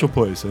 a special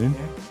place. Eh?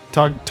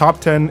 Top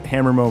 10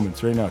 Hammer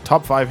moments right now.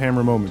 Top 5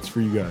 Hammer moments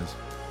for you guys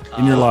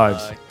in your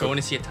lives. Going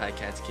to see a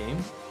Ticats game.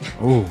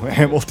 Oh,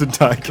 Hamilton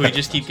tie. Can we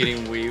just keep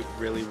getting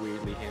really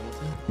weirdly Hamilton?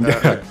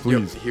 Yeah, Yo,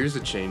 please. here's a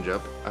change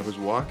up. I was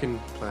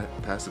walking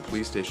past the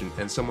police station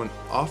and someone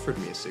offered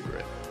me a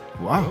cigarette.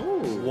 Wow.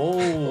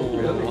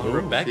 Whoa.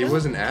 Rebecca? He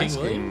wasn't King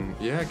asking. William?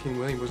 Yeah, King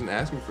William wasn't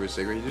asking for a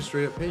cigarette. He just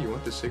straight up, hey, you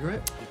want this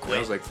cigarette? And I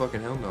was like,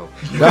 fucking hell no.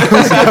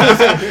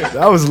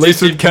 That was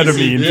laced with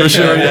ketamine for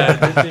sure.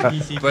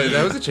 But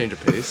that was a change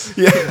of pace.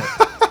 Yeah.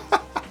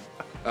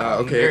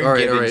 Okay, Very all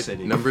giving right.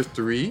 city. Number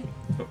 3,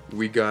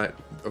 we got.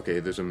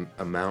 Okay, there's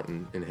a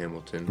mountain in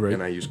Hamilton, Right.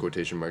 and I use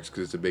quotation marks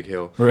because it's a big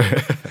hill.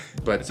 Right.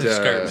 But It's an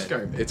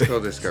escarpment. it's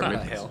called It's not a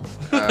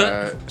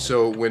escarpment. hill.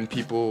 So when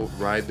people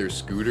ride their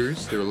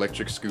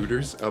electric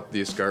scooters up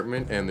the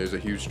escarpment, and there's a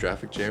huge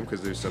traffic jam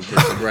because there's some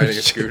person riding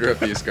a scooter up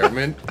the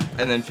escarpment.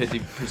 And then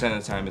 50%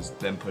 of the time is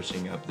them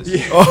pushing up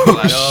this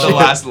Oh, the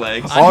last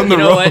legs. On the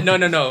you know road. what?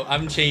 No.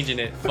 I'm changing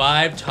it.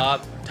 5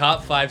 top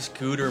 5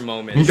 scooter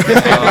moments.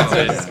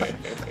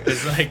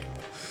 It's like,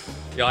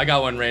 yo, I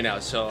got one right now.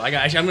 So I'm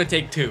gonna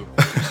take 2.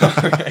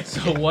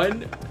 So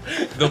one,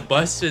 the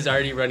bus is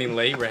already running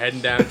late. We're heading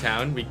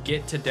downtown. We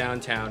get to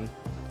downtown,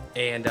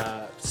 and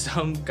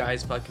some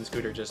guy's fucking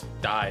scooter just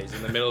dies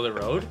in the middle of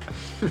the road,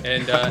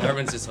 and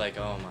everyone's just like,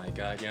 oh my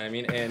god, you know what I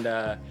mean?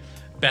 And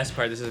best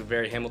part, this is a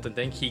very Hamilton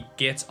thing. He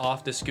gets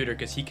off the scooter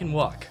because he can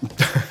walk,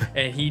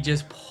 and he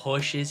just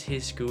pushes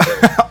his scooter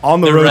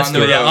On the road.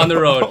 on the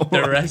road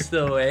the rest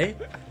of the way.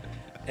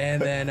 And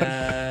then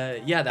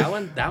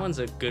that one's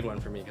a good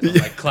one for me because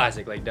I'm like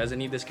classic, like doesn't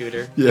need the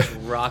scooter, Yeah. just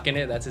rocking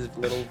it. That's his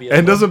little vehicle.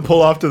 And doesn't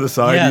pull off to the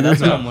side. Yeah, either.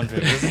 that's what I'm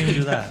wondering. It doesn't even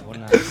do that. What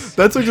nice.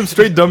 That's like some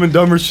straight Dumb and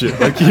Dumber shit.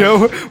 Like, you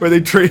know, where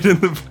they trade in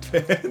the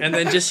van. And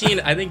then just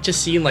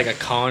seeing like a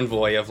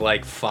convoy of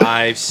like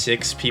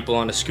 5-6 people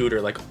on a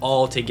scooter, like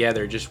all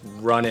together, just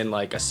running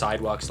like a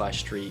sidewalk /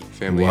 street.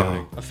 Family Wow.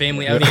 outing. A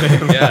family outing.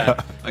 Yeah.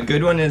 A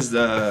good one is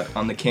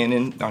on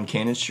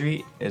Cannon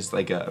Street is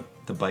like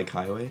the bike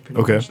highway. Pretty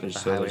Okay. much. The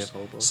highway There's of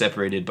hobos.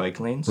 separated bike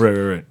lanes.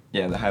 Right.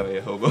 Yeah, the highway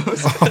of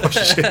hobos. Oh,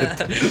 shit.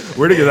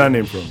 Where'd you get that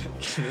name from?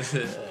 Because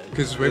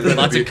it's right by the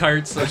Lots beer, of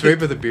carts. It's right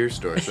by the beer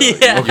store. So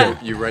Yeah.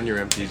 you run your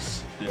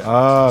empties.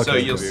 Ah, So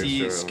okay. you'll Beer see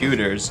store.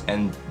 scooters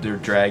and they're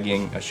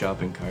dragging a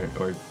shopping cart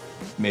or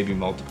maybe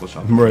multiple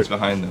shopping Right. carts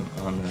behind them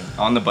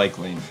on the bike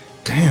lane.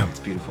 Damn. It's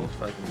beautiful.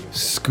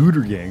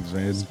 Scooter gangs,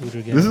 man.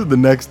 Scooter gang. This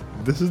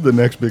is the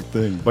next big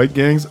thing. Bike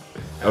gangs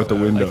out the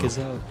window. Bike is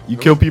out. You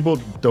kill people,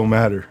 don't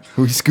matter.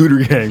 We scooter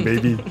gang,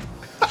 baby.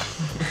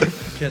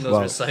 Getting those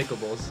Wow.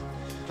 recyclables.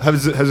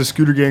 Has the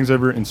scooter gangs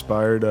ever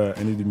inspired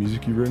any of the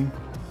music you've written?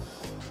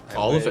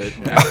 All of it.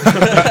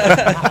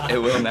 It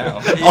will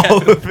now.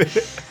 All of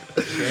it.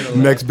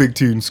 Next big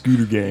tune,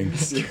 Scooter Gang.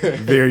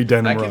 Very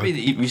denim That rock. could be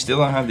the we still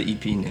don't have the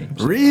EP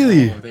names.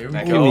 Really? That Oh, could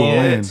be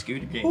man. it.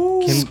 Scooter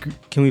Gang.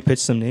 Can we pitch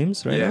some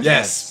names right Yeah. now?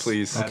 Yes,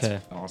 please. That's Okay.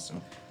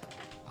 awesome.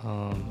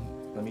 Um,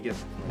 Let me get my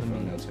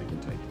phone out so I can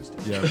type this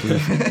down. Yeah,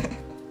 please.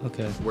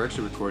 okay. We're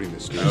actually recording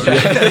this. Dude.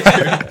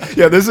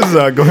 Yeah, this is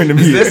going to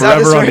be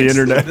forever on the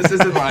internet. This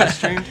isn't live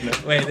streamed. No.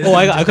 Wait. This Oh,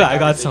 is- I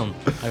got some.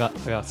 I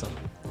got some.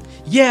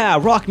 Yeah,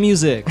 rock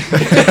music.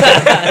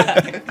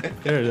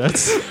 There,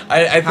 that's.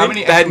 I How think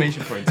many that,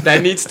 exclamation points?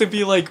 that needs to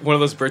be like one of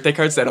those birthday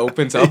cards that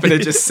opens up and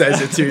it just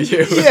says it to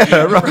you.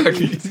 Yeah,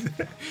 Rocky.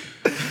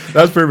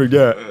 That's perfect.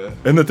 Yeah,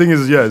 and the thing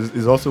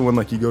is also when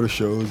like you go to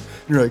shows, and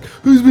you're like,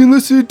 "Who's been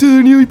listening to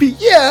the new EP?"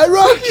 Yeah,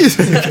 Rocky.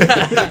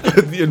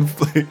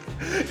 The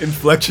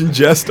inflection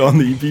jest on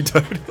the EP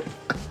title.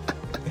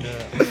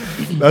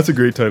 That's a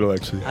great title,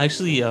 actually. I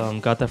actually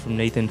got that from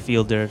Nathan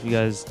Fielder. If you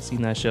guys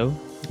seen that show,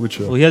 Which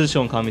show? well, he has a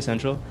show on Comedy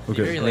Central.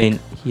 Okay. Very, I like, mean,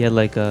 he had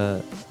like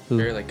a who?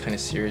 very like kind of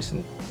serious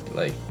and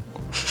like.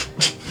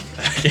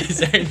 Okay,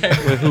 sorry.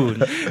 Wait, who?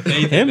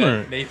 Nathan, Him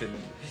man, or? Nathan?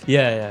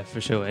 Yeah,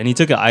 for sure. And he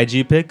took an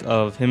IG pic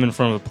of him in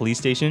front of a police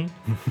station,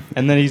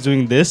 and then he's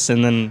doing this,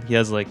 and then he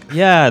has like,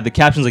 yeah, the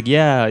caption's like,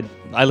 yeah,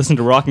 I listen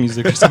to rock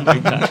music or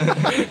something like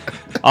that.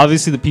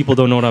 Obviously, the people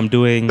don't know what I'm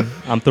doing.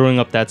 I'm throwing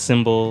up that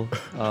symbol.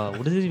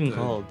 What is it even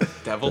called?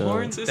 Devil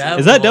horns? Is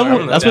Is that devil?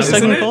 Horn. That's what Isn't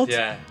segment it? called?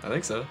 Yeah. I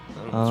think so.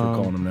 That's what we're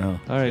calling him now.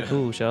 All right,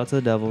 cool. Shout out to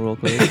the devil real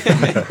quick.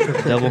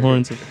 Devil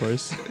horns, of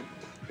course.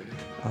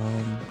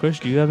 Chris,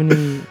 do you have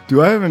any?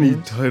 Do I have any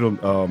title?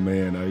 Oh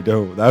man, I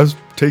don't. That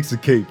takes the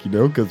cake, you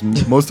know, because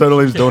most title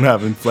names don't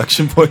have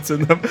inflection points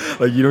in them.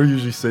 Like you don't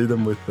usually say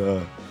them with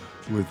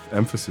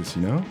emphasis,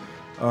 you know.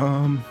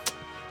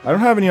 I don't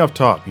have any off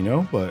top, you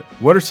know. But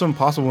what are some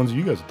possible ones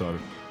you guys have thought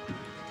of?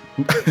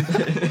 Go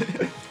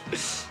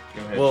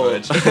ahead, Well,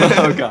 Fudge.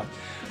 oh god.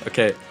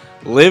 Okay.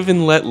 Live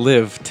and Let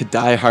Live to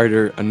Die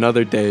Harder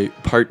Another Day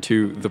Part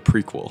 2 the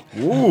prequel.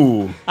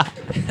 Ooh,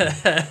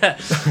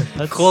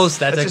 Close.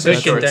 That's a just good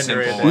a short, contender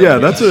right simple there. yeah,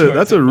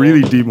 that's a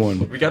really deep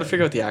one. We got to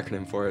figure out the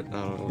acronym for it. I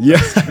don't know. Yeah.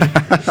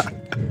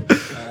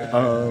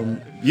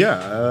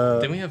 Yeah.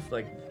 Didn't we have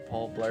like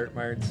Paul Blart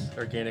Mart's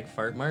Organic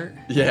Fart Mart?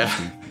 Yeah.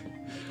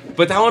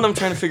 But that one I'm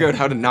trying to figure out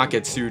how to not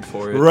get sued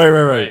for it.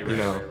 Right. You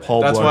know.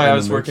 Paul That's Blart why in I the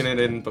was mix. working it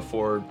in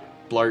before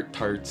Blart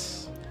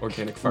Tarts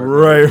Organic Fart.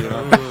 Right. You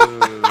know?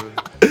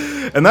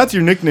 And that's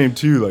your nickname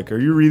too. Like, are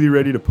you really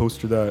ready to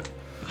poster that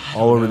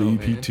all over the know,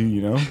 EP man. too?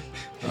 You know.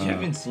 You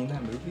haven't seen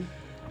that movie?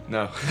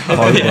 No.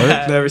 Paul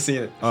Blart? Never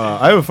seen it.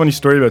 I have a funny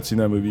story about seeing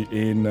that movie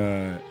in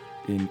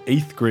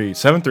 8th grade,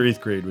 7th or 8th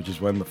grade, which is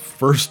when the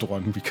first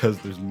one, because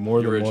there's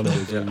more than one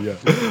of those. Yeah.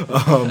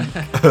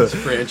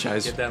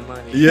 Franchise. Get that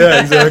money.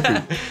 Yeah,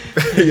 exactly.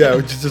 Yeah,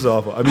 which is just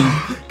awful. I mean,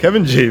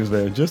 Kevin James,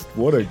 man, just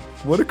what a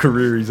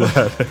career he's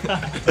had.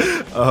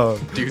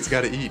 Dude's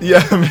got to eat.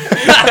 Yeah. Man.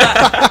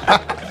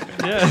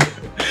 Yeah.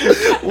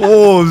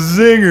 Oh,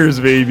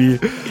 zingers, baby.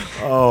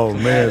 Oh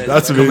man,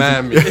 that's Come amazing.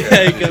 at me.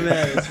 Hey, come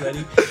at us,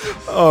 buddy.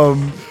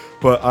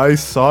 But I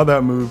saw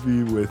that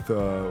movie with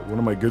one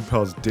of my good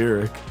pals,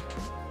 Derek,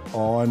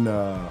 on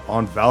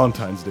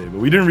Valentine's Day. But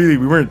we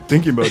weren't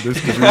thinking about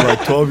this because we were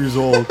like 12 years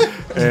old,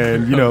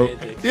 and you know,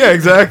 yeah,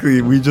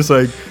 exactly. We just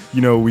like, you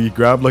know, we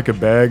grabbed like a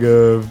bag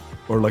of,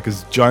 or like a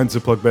giant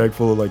Ziploc bag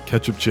full of like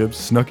ketchup chips,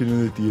 snuck it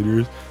into the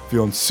theaters,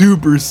 feeling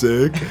super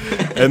sick,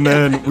 and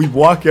then we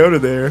walk out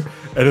of there,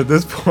 and at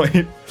this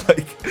point,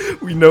 like,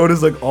 we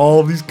notice like all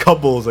of these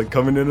couples like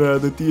coming in and out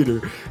of the theater,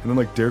 and then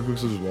like Derek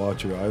looks at his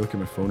watch, or I look at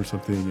my phone or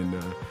something, and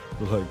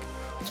we're like,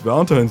 it's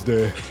Valentine's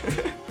Day.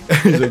 And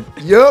he's like,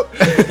 yep.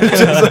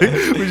 Just like,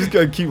 we just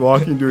gotta keep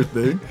walking, do our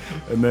thing.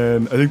 And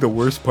then I think the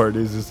worst part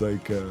is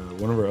like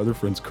one of our other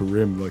friends,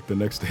 Karim, like the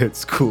next day at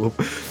school,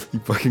 he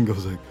fucking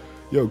goes like,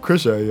 yo,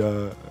 Chris,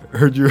 I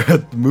heard you were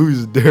at the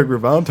movies with Derek for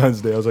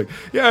Valentine's Day. I was like,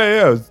 yeah,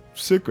 I was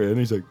sick, man. And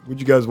he's like, what'd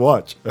you guys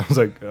watch? I was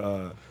like,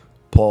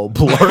 Paul Paul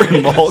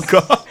Blart Mall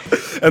Cop.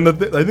 And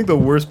I think the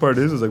worst part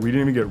is like we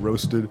didn't even get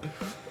roasted.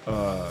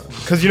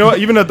 Because you know,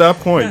 even at that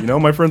point, you know,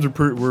 my friends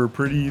were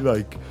pretty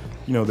like,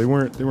 you know, they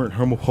weren't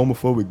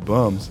homophobic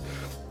bums.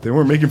 They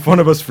weren't making fun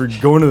of us for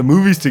going to the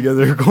movies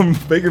together. They were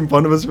making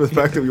fun of us for the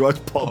fact that we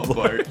watched Paul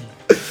Blart.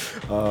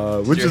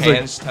 Which Your is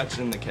hands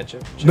touching the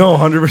ketchup? no,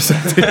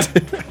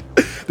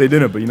 100% they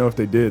didn't. But you know, if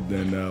they did,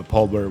 then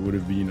Paul Blart would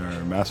have been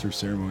our master of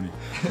ceremony.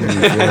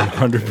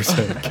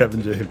 100%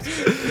 Kevin James.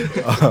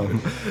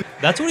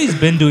 That's what he's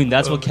been doing.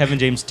 That's what Kevin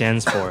James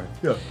stands for.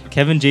 Yeah.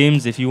 Kevin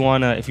James, if you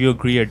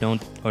agree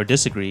or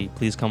disagree,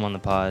 please come on the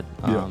pod.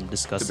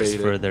 Discuss this Debate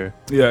it. further.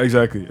 Yeah,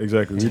 exactly.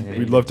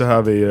 We'd love to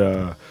have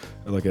a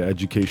like an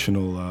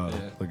educational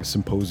like a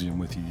symposium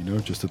with you. You know,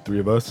 just the three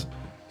of us,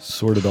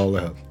 sort it all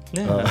out.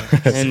 Yeah,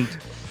 and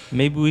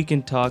maybe we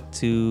can talk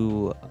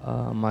to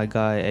my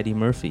guy Eddie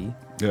Murphy.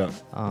 Yeah.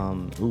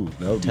 Ooh,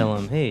 that would Tell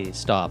him, hey,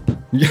 stop.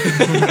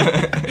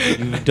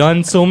 You've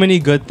done so many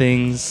good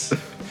things.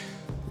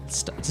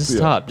 Just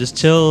stop. Just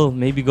chill.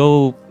 Maybe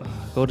go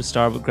to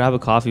Starbucks, grab a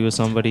coffee with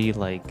somebody.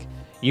 Like,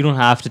 you don't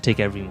have to take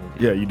every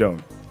movie. Yeah, you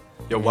don't.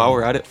 Yo, while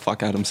we're at it,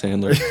 fuck Adam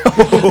Sandler.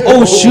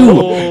 Oh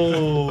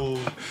shoot!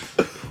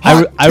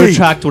 I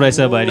retract what I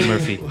said about Eddie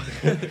Murphy.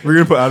 We're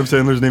gonna put Adam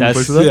Sandler's name in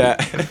place of that.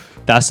 Yeah.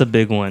 That's a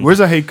big one. Where's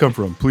that hate come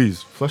from?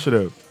 Please flesh it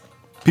out.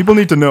 People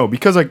need to know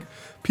because like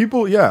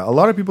people, a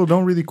lot of people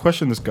don't really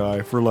question this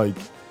guy for like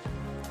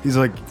he's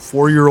like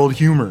 4-year-old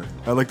humor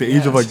at like the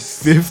age of like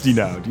 50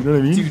 now. Do you know what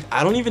I mean? Dude,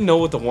 I don't even know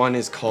what the one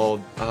is called.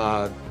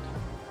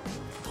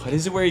 What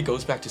is it where he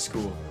goes back to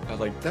school at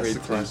like That's grade the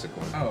 3? classic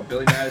one. Oh,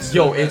 Billy Madison.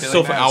 Yo, it's Billy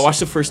so fun. I Madison. watched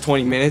the first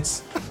 20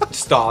 minutes,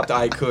 stopped.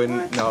 I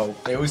couldn't. No,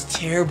 it was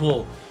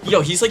terrible.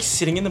 Yo, he's like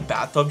sitting in the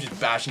bathtub just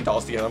bashing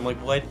dolls together. I'm like,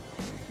 what?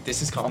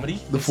 This is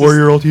comedy? The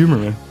 4-year-old humor,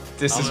 man.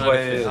 This I'm is not what a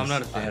it fan- is. I'm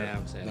not a fan of I-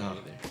 Adam Sandler no.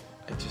 either.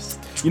 I just.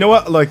 You know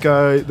what? Like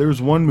there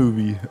was one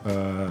movie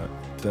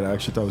that I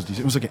actually thought was decent.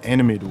 It was like an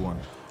animated one.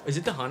 Is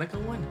it the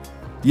Hanukkah one?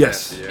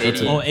 Yes. Yeah.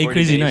 That's it. Oh, 8 40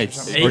 Crazy days or Nights.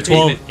 something. Or 8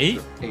 12.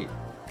 Crazy 8?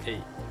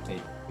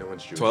 8. No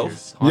one's Jewish.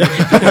 12? Yeah.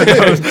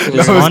 Does That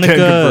was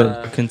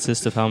Hanukkah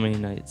consist of how many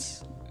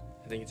nights?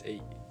 I think it's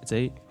 8. It's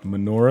 8?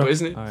 Menorah. Oh,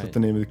 isn't it? All Is that right. the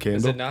name of the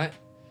Is candle? it not?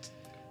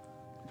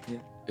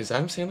 Is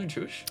Adam Sandler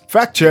Jewish?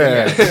 Fact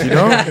check. You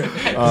know?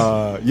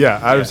 Yeah,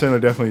 Adam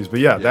Sandler definitely is. But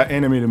yeah, that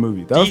animated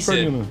movie. That was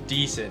pretty.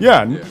 Decent.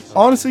 Yeah,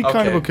 honestly,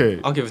 kind of okay.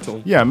 I'll give it to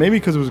him. Yeah, maybe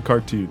because it was a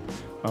cartoon.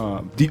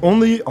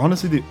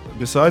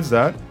 Besides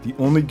that, the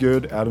only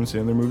good Adam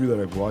Sandler movie that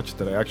I've watched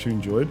that I actually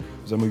enjoyed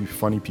was that movie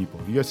Funny People.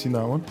 Have you guys seen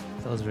that one?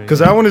 That was very Because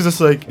that one is just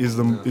like is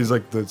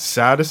like the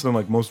saddest and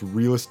like most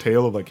realist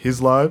tale of like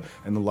his life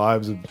and the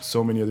lives of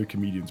so many other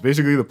comedians.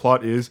 Basically, the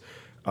plot is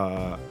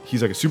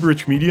he's like a super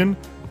rich comedian,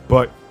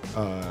 but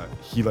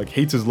he like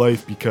hates his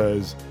life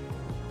because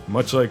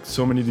much like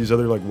so many of these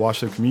other like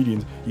washed up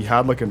comedians, he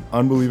had like an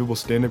unbelievable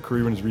stand-up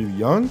career when he was really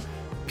young,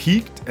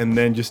 peaked, and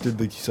then just did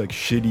these like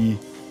shitty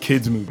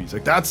kids movies.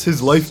 Like that's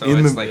his life So in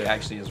it's the like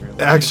actually his real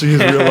life. actually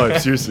his real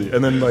life, seriously.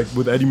 And then like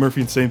with Eddie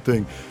Murphy, same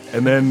thing.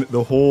 And then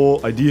the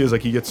whole idea is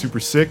like he gets super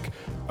sick.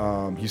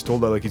 He's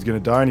told that like he's gonna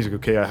die, and he's like,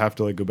 okay, I have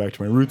to like go back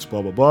to my roots.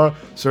 Blah blah blah.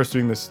 Starts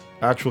doing this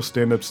actual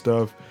stand-up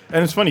stuff,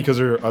 and it's funny because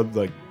there are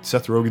like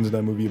Seth Rogen's in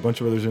that movie, a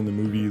bunch of others in the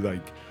movie,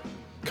 like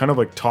kind of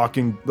like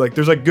talking, like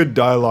there's like good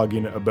dialogue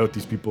in it about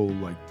these people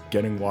like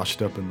getting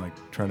washed up and like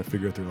trying to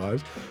figure out their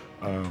lives.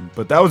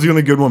 But that was the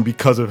only good one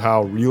because of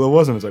how real it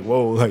was, and it's like,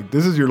 whoa, like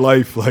this is your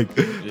life, like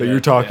that you're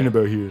talking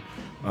about here.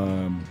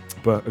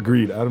 But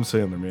agreed, Adam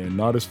Sandler, man,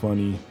 not as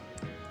funny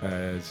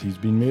as he's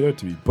being made out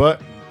to be,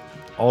 but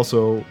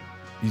also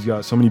he's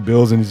got so many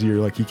bills in his ear,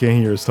 like he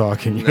can't hear us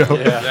talking, you know?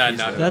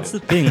 That's the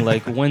thing.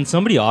 Like when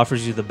somebody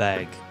offers you the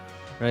bag,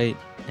 right?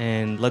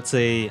 And let's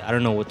say I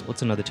don't know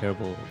what's another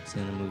terrible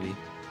Sandler movie.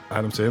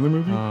 Adam Sandler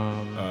movie?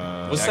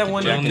 What's Jack that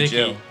one? Jack and Nikki.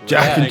 Jill.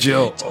 Jack and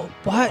Jill.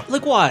 Why?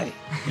 Like why?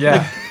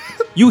 Yeah.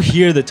 You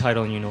hear the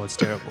title and you know it's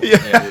terrible.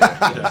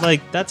 Yeah.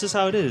 Like that's just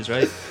how it is,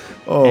 right?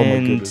 Oh my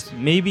and goodness.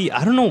 maybe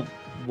I don't know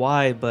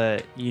why,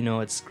 but you know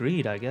it's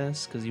greed, I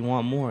guess, because you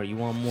want more, you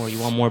want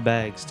more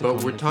bags. To But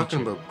come we're in the talking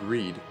future. about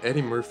greed.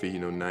 Eddie Murphy,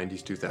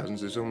 90s, 2000s,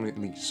 there's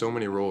only so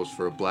many roles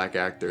for a black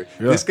actor.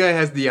 Yeah. This guy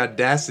has the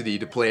audacity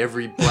to play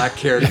every black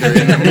character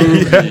in the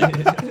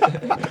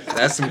movie.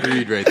 That's some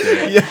greed right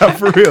there. Yeah,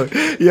 for real.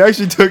 He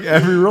actually took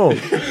every role.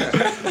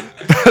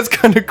 That's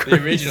kind of The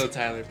crazy. original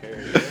Tyler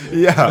Perry.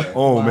 Yeah.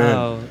 Oh Wow.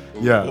 man.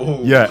 Yeah.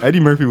 Yeah. Eddie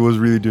Murphy was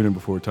really doing it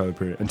before Tyler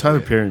Perry. And Tyler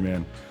Perry,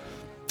 man.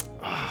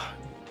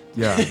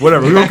 Yeah.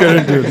 Whatever. We won't get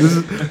into it.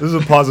 This is a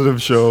positive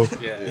show.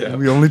 Yeah.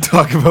 We only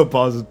talk about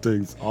positive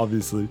things,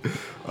 obviously.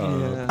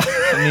 Yeah.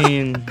 I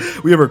mean,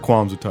 We have our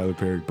qualms with Tyler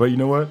Perry, but you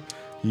know what?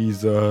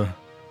 He's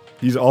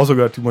also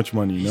got too much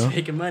money. You He's know.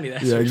 making money.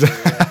 That's Yeah. for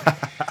Exactly. sure,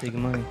 yeah.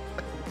 taking money.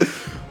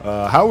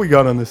 How we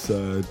got on this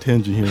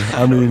tangent here?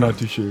 I'm really not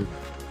too sure.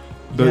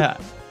 The- Yeah,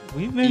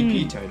 we've been.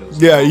 EP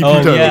titles. Yeah, EP Oh,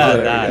 titles. yeah, yeah,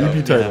 that. EP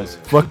Yeah. titles.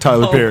 Fuck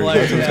Tyler Paul Perry. Blart,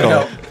 That's what it's yeah.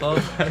 called. Paul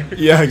Blart.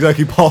 Yeah,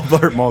 exactly. Paul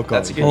Blart Mall Cop.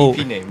 That's a good Oh.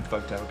 EP name.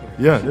 Fuck Tyler Perry.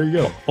 Yeah, there you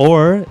go.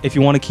 Or if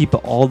you want to keep it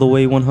all the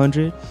way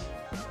 100,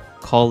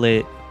 call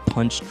it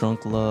Punch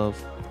Drunk Love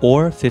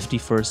or 50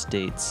 First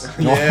Dates.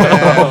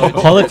 Yeah.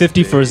 Call it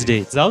 50 First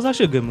Dates. That was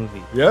actually a good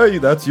movie. Yeah,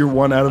 that's your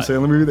one Adam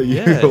Sandler movie that you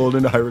yeah. hold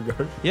into high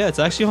regard. Yeah, it's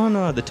actually on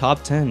the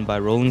top 10 by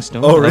Rolling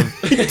Stone. Oh, really?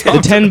 The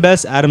 10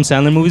 best Adam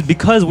Sandler movies,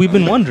 because we've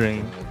been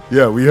wondering.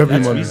 Yeah, we have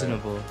been That's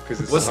wondering. reasonable.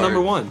 What's number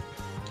one?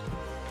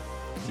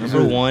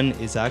 Number one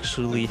is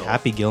actually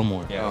Happy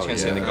Gilmore. Yeah, I was gonna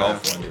say the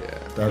golf one. Yeah.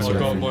 That's Oh, right.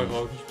 God, my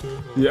August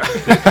too. Yeah.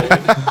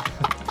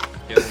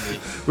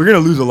 We're gonna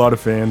lose a lot of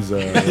fans, a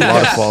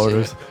lot of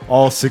followers.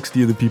 All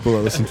 60 of the people that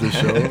listen to the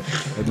show,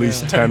 at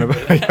least 10 of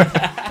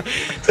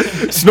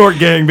them. Snort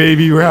gang,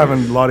 baby. We're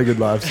having a lot of good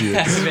laughs here.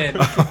 Man,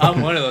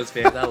 I'm one of those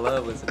fans. I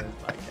love listening to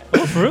this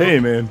podcast. Oh, for real? Hey,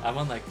 man. I'm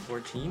on like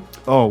 14.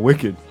 Oh,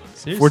 wicked.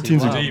 Seriously,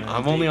 14's a wow, deep. man.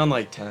 I'm only on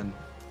like 10.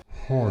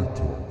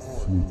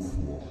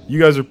 You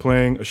guys are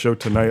playing a show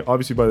tonight.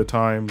 Obviously, by the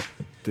time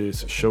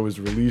this show is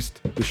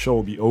released, the show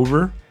will be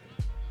over.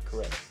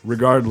 Correct.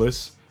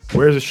 Regardless,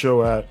 where's the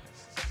show at?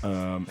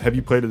 Have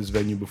you played at this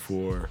venue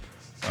before?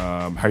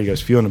 How are you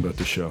guys feeling about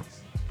the show?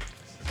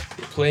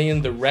 Playing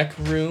in the Rec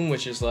Room,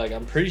 which is like,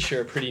 I'm pretty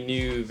sure a pretty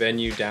new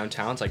venue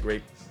downtown. It's like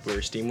right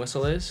where Steam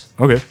Whistle is.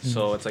 Okay.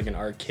 So it's like an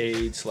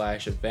arcade /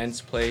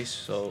 events place.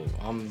 So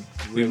I'm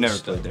We've really never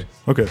stoked. played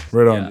there. Okay.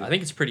 Right on. Yeah, I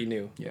think it's pretty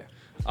new. Yeah.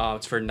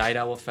 It's for Night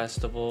Owl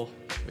Festival,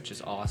 which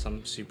is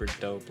awesome. Super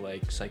dope,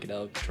 like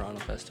psychedelic Toronto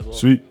festival.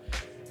 Sweet.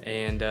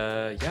 And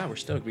yeah, we're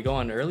stoked. We go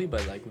on early,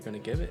 but like we're gonna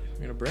give it.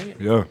 We're gonna bring it.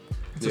 Yeah.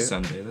 It's a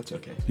Sunday. That's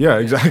okay. Yeah.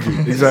 Exactly.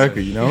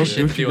 Exactly. You know. Shit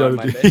Do what to you do on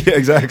gotta do. Monday. Yeah.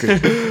 Exactly.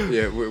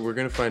 Yeah, we're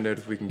gonna find out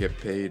if we can get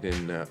paid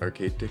in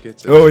arcade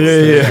tickets. Oh yeah.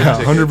 Stadium Yeah.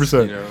 tickets,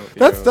 100%. you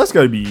know, That's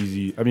gotta be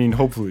easy. I mean,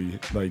 hopefully,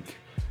 like,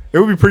 it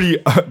would be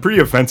pretty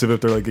offensive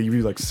if they're like, they give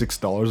you like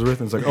 $6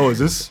 worth, and it's like, oh, is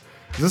this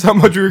how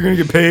much we were gonna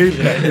get paid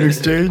in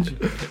exchange?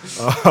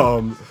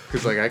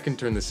 Because like I can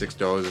turn the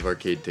 $6 of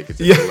arcade tickets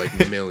Yeah. into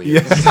like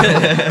millions.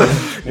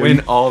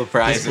 Win all the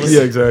prizes.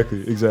 Yeah,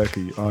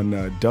 exactly.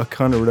 On Duck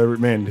Hunt or whatever.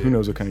 Man, who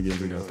knows what kind of games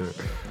they got there.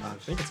 I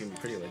think it's gonna be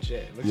pretty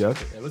legit. It looks,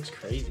 Yeah. It looks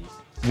crazy.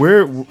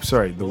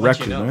 Sorry, the We'll let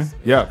record, you know. man.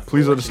 Yeah,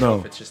 please We'll let us you know.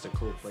 if it's just a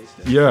cool place.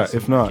 To Yeah, play some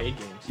if not, arcade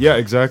games. yeah,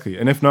 exactly.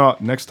 And if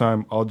not, next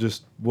time we'll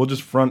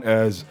just front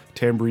as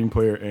tambourine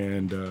player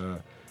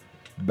and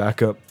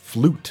backup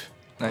flute.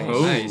 Nice.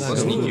 Oh, Nice. We'll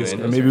sneak you in.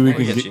 And maybe we We'll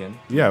can get get, you in.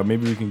 yeah,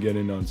 maybe we can get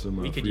in on some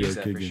We could free use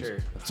that arcade for games. sure.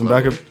 Some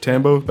backup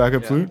tambo,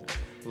 backup Yeah. flute.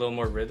 A little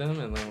more rhythm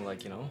and then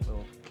like little.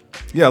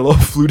 Yeah, a little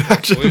flute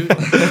action. Flute.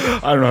 I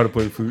don't know how to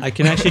play the flute. I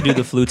can actually do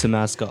the flute to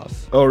mask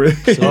off. Oh really?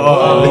 Things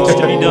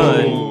to be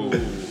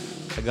done.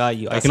 I got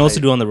you. I can also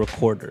do on the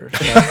recorder.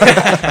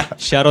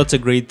 Shout out to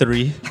grade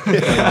 3.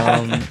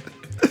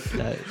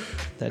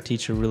 That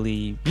teacher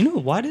really.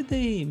 Why did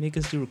they make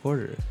us do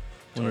recorder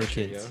when we were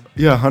Torture, kids?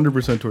 Yeah,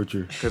 100%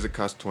 torture. Because it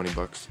costs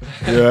 $20.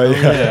 Yeah.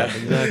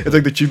 exactly. It's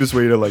like the cheapest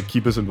way to like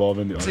keep us involved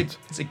in the arts.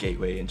 It's a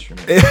gateway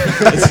instrument.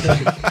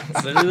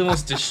 It's literally the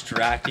most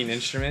distracting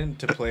instrument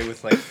to play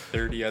with like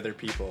 30 other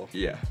people.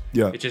 Yeah.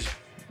 Yeah. It's just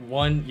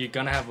you're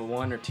gonna have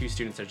 1 or 2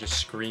 students that are just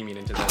screaming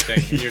into that thing,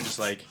 and you're just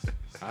like,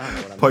 I don't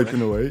know what I'm Piping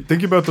doing. away.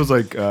 Think about those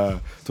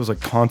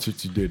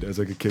concerts you did as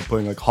like a kid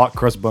playing like hot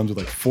crust buns with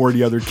like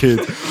 40 other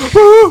kids,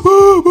 woo,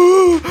 woo,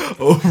 woo,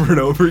 over and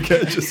over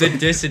again. Just The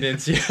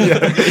dissonance.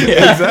 yeah,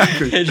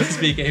 exactly. It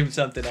just became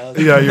something else.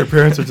 Yeah, your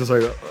parents are just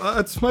like,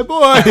 that's my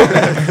boy.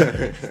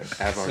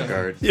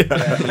 Avant-garde.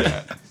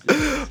 Yeah.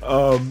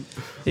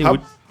 Hey,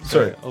 How-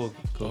 sorry. Oh,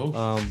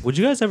 cool. Would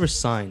you guys ever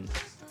sign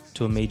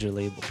to a major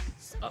label?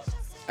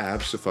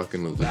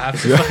 Abso-fucking-lutely.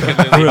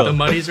 Absolutely. Real. The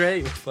money's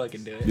right. We'll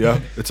fucking do it. Yeah,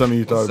 it's something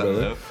you thought Set about.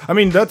 it Right? up. I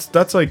mean,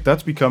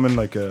 that's becoming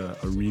like a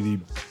really,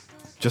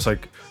 just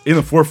like in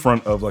the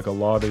forefront of like a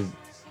lot of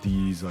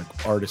these like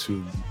artists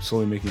who are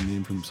slowly making a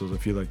name for themselves. I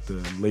feel like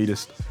the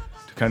latest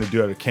to kind of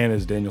do out of Canada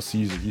is Daniel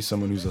Caesar. He's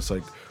someone who's just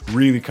like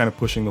really kind of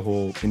pushing the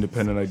whole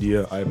independent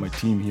idea. I have my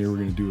team here. We're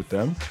gonna do with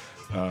them.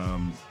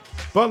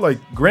 But like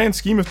grand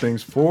scheme of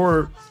things,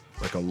 for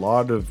like a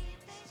lot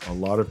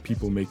of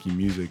people making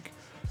music,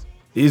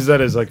 is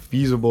that as like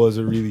feasible as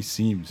it really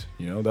seems?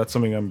 That's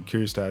something I'm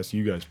curious to ask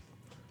you guys.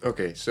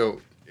 Okay,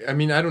 so I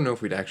mean, I don't know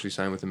if we'd actually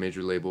sign with a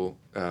major label.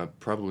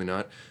 Probably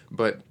not.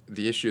 But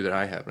the issue that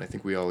I have, and I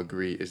think we all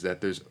agree, is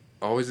that there's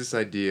always this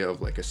idea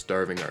of like a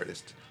starving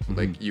artist.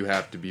 Like you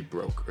have to be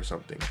broke or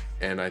something.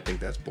 And I think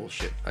that's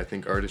bullshit. I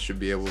think artists should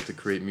be able to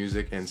create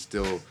music and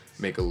still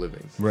make a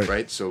living.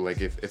 Right. So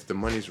like if the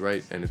money's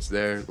right and it's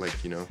there, like,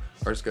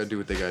 artists gotta do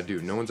what they gotta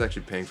do. No one's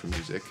actually paying for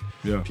music.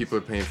 Yeah. People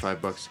are paying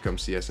 $5 to come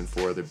see us in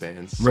 4 other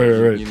bands. Right,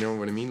 right. You know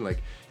what I mean?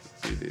 Like,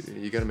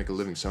 you gotta make a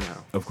living somehow.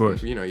 Of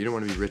course. You don't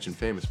want to be rich and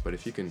famous, but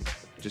if you can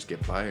just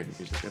get by in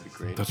music, that'd be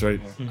great. That's right.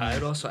 I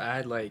would also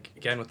add, like,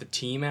 again, with the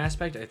team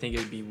aspect, I think it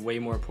would be way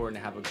more important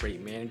to have a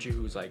great manager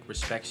who's, like,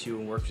 respects you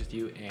and works with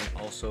you and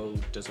also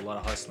does a lot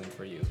of hustling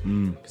for you.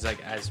 Because,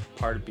 like, as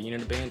part of being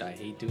in a band, I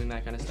hate doing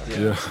that kind of stuff.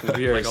 Yeah.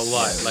 We are Like, a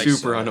lot. Like,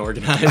 super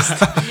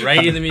unorganized.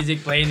 Writing the music,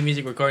 playing the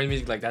music, recording the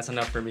music, like, that's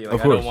enough for me. Like,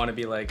 Of I don't course. want to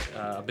be, like,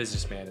 a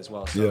businessman as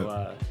well. So,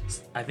 Yeah.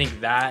 I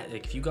think that,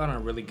 like, if you got on a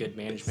really good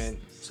management,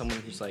 someone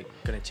who's, like,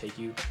 going to take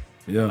you,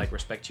 Yeah. like,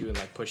 respect you and,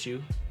 like, push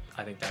you,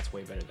 I think that's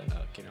way better than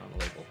getting on a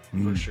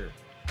label, for sure.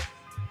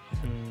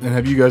 And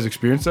have you guys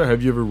experienced that?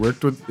 Have you ever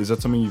worked with? Is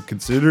that something you've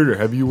considered, or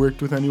have you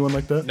worked with anyone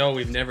like that? No,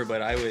 we've never,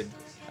 but I would,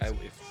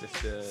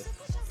 if the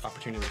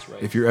opportunity was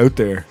right. If you're out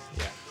there,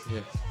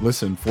 yeah.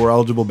 listen, 4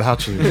 eligible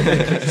bachelors.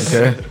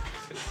 Okay.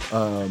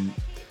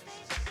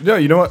 Yeah,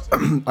 you know what?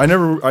 I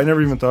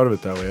never even thought of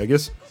it that way. I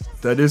guess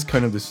that is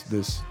kind of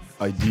this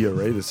idea,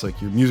 right? It's like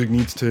your music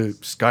needs to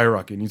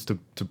skyrocket, needs to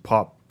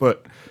pop.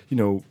 But you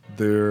know,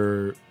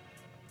 there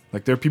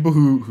are people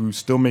who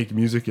still make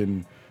music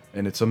and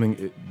it's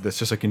something that's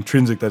just like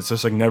intrinsic, that's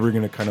just like never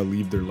gonna kind of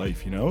leave their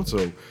life, you know.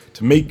 So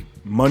to make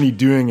money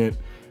doing it,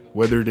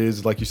 whether it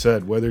is like you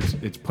said, whether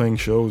it's playing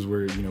shows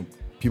where you know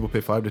people pay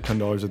 $5 to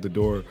 $10 at the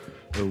door,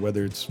 or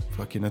whether it's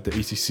fucking at the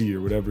ACC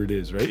or whatever it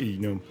is, right? You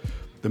know,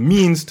 the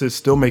means to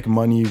still make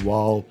money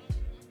while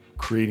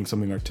creating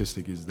something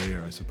artistic is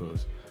there, I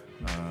suppose.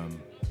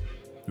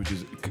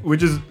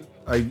 Which is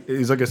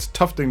like a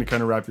tough thing to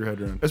kind of wrap your head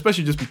around,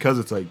 especially just because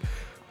it's like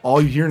all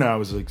you hear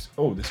now is like,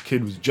 oh, this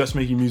kid was just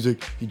making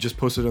music, he just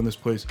posted on this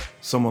place,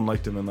 someone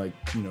liked him, and like,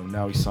 you know,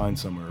 now he's signed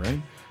somewhere,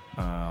 right?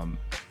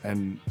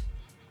 And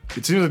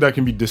it seems like that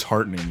can be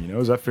disheartening, you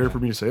know. Is that fair for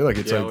me to say? Like,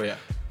 it's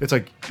it's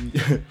like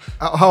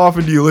how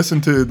often do you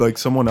listen to like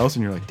someone else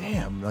and you're like,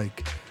 damn,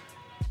 like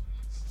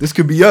this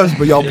could be us,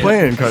 but y'all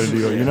playing kind of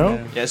deal, you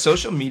know? Yeah,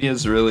 social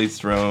media's really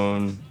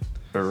thrown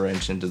a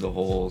wrench into the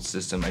whole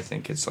system. I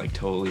think it's like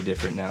totally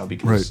different now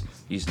because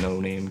these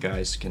no-name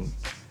guys can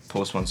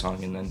post one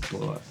song and then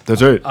blow up.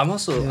 That's right. I'm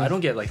also I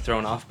don't get like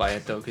thrown off by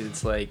it though, because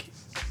it's like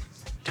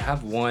to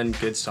have one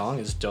good song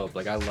is dope.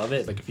 Like I love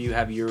it. Like if you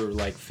have your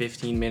like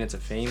 15 minutes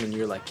of fame and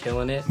you're like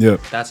killing it,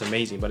 that's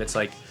amazing. But it's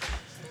like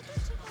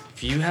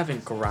if you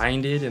haven't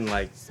grinded and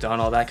like done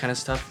all that kind of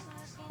stuff,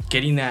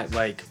 getting that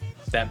like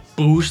that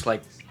boost,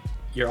 like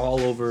you're all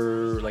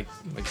over, like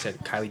I said,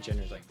 Kylie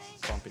Jenner's like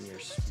bumping your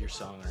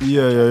song.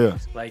 Yeah.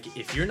 Like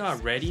if you're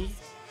not ready,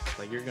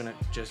 like you're gonna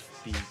just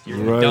be done.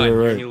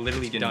 You're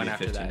literally done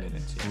after that.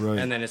 Minutes, Right.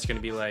 And then it's gonna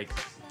be like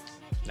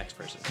next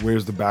person.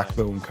 Where's the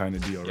backbone kind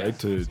of deal, right?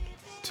 To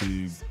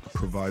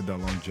provide that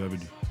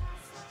longevity.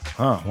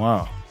 Huh,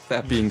 wow.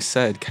 That being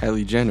said,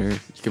 Kylie Jenner,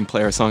 you can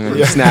play our song on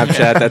your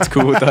Snapchat. That's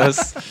cool with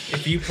us.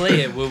 If you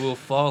play it, we will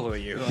follow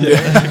you. We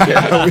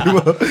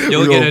will.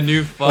 You'll get a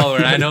new follower.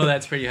 And I know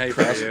that's pretty hype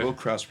for you. We'll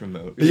cross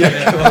promote.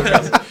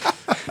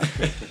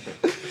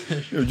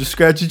 Just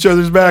scratch each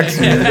other's backs.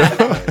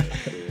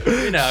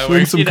 You know,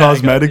 swing some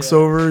cosmetics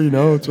over, you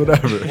know, it's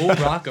whatever. We'll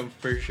rock them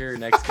for sure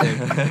next game.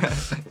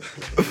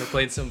 We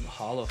played some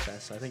Hollow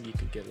Fest. I think you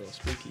could get a little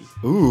spooky.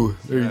 Ooh,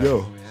 there you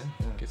go.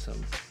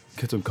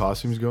 Get some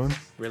costumes going.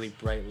 really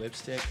bright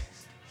lipstick.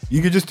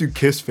 You could just do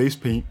Kiss face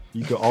paint.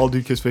 You could all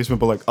do Kiss face paint,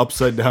 but like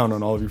upside down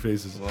on all of your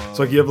faces. Whoa.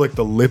 So like you have like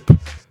the lip,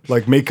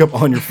 like makeup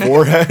on your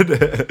forehead.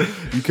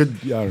 You could,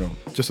 I don't know,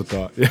 just a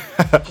thought.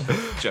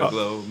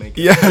 Juggalo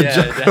makeup.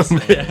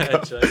 Juggalo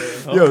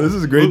makeup. Yo, this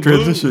is a great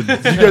transition.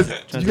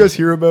 Did you guys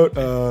hear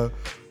about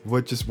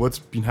what's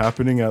been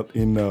happening out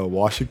in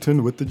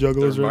Washington with the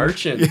Juggalos? They're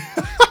marching.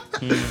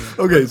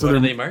 Okay, so what are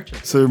they marching?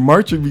 So they're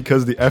marching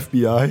because the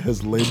FBI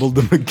has labeled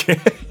them a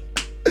gang.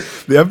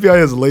 The FBI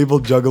has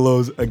labeled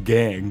Juggalos a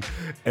gang,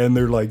 and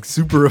they're like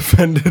super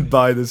offended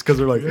by this because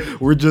they're like,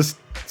 we're just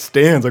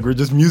stans, like we're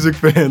just music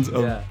fans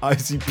of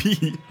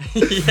ICP.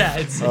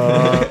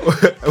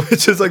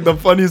 Which is like the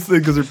funniest thing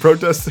because they're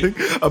protesting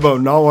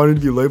about not wanting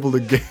to be labeled a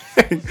gang.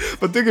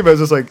 But think about it,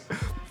 it's just like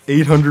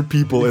 800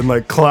 people in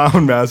like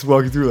clown masks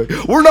walking through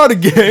like, we're not a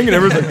gang, and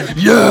everyone's like,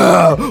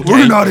 yeah,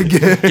 we're not a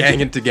gang.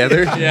 Ganging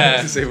together?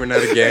 To say we're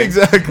not a gang.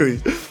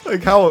 Exactly.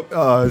 Like how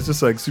it's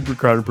just like super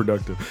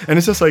counterproductive. And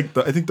it's just like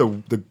I think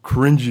the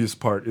cringiest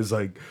part is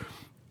like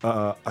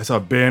I saw a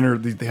banner.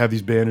 They have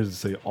these banners that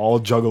say "All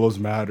Juggalos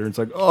Matter." It's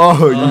like,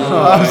 oh, you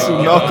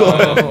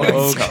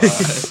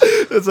knuckleheads.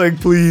 It's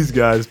like, please,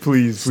 guys,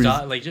 please.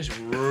 Stop, like just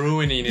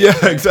ruining it.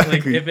 Yeah,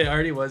 exactly. Like if it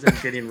already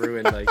wasn't getting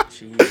ruined, like,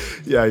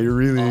 jeez. Yeah, you're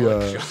really.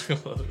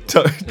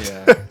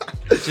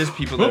 It's just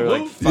people that are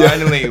like,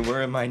 finally,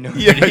 we're a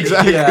minority. Yeah,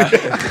 exactly.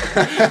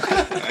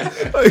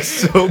 Like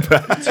so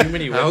bad. Too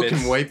many How women.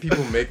 can white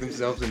people make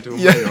themselves into a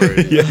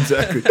minority? Yeah,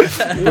 exactly.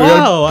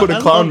 Wow, put a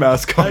clown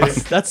mask on.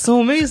 That's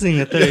so amazing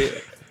that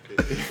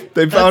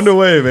they found a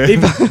way, man.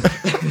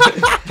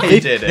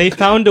 They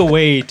found a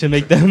way to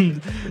make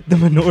them the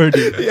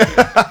minority.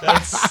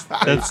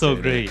 That's so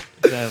great.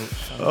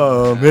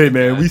 Hey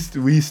man, we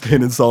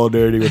stand in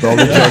solidarity with all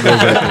the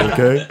Juggalos out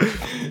there, okay?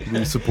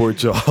 We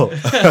support y'all.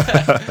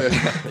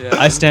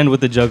 I stand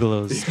with the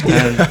Juggalos,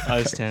 and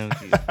I stand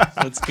with you.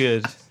 That's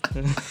good.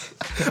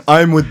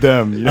 I'm with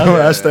them, you know.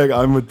 Hashtag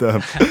I'm with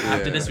them.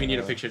 After this, we need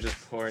a picture just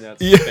pouring out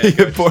some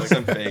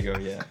some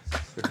Fago,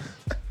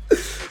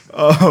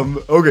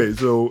 Okay,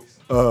 so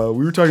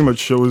we were talking about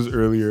shows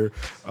earlier.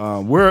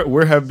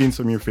 Where have been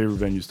some of your favorite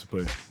venues to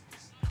play?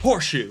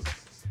 Horseshoe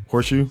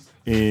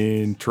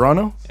in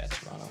Toronto? Yeah,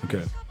 Toronto.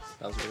 Okay.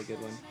 That was a really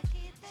good one.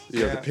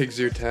 Yeah, the Pig's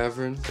Ear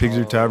Tavern. Pig's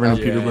Ear Tavern in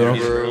Peterborough.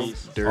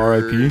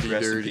 R.I.P.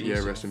 Dirty.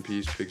 Rest in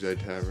peace, Pig's Eye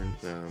Tavern.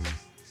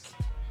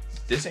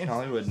 This ain't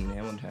Hollywood in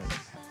Hamilton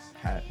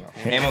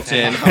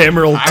Hamilton.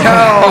 Emerald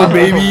Town,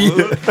 baby.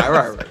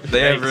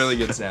 They have really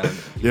good sound.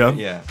 Yeah.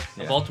 Yeah.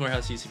 Baltimore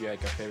House used to be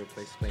like our favorite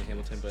place to play in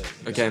Hamilton, but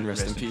Again,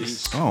 rest in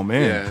peace. Oh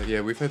man.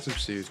 Yeah, we've had some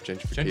serious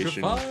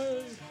gentrification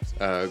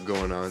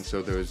going on.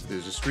 So there's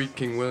a street,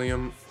 King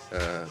William,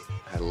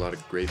 had a lot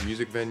of great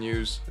music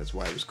venues. That's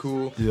why it was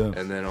cool. Yeah.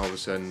 And then all of a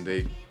sudden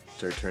they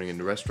start turning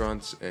into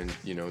restaurants, and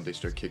they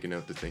start kicking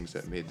out the things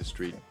that made the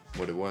street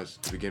what it was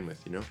to begin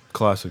with.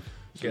 Classic.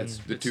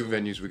 The two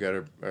venues we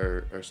got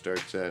our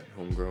starts at,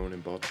 Homegrown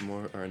in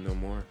Baltimore, are no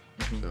more.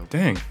 So.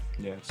 Dang.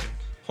 Yeah. It's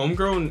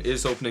Homegrown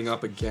is opening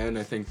up again,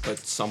 I think, but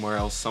somewhere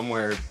else, I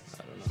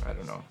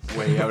don't know.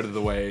 way out of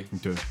the way.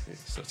 Okay.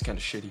 So it's kind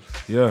of shitty.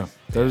 Yeah,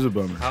 that is a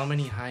bummer. how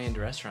many high-end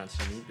restaurants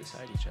do you need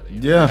beside each other?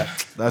 Yeah,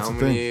 that's How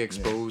the many thing.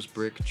 exposed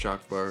brick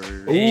chalk bar,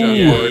 Hey,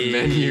 chalkboard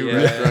menu yeah.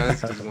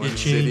 restaurants does one It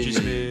city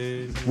changes,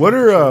 need? man.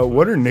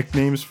 What are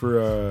nicknames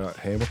for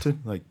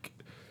Hamilton? Like,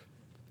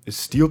 is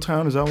Steel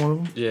Town? Is that one of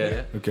them?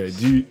 Yeah. Okay.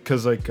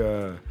 Because I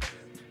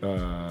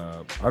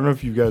don't know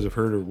if you guys have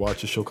heard or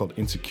watched a show called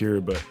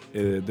Insecure, but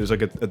there's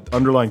like an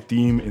underlying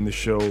theme in the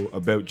show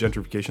about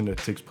gentrification that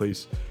takes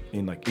place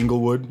in like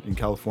Inglewood in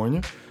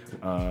California.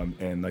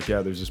 And like,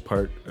 yeah, there's this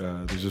part,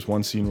 there's this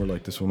one scene where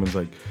like this woman's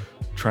like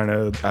trying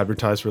to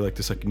advertise for like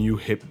this like new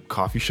hip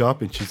coffee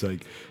shop, and she's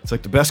like, it's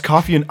like the best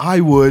coffee in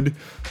Iwood,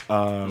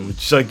 which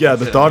is like, yeah,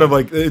 the thought of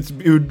like, it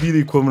would be the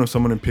equivalent of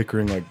someone in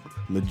Pickering like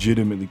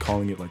legitimately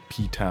calling it like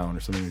P-Town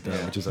or something like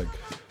that, which is like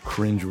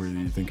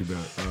cringeworthy to think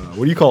about.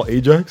 What do you call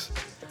Ajax?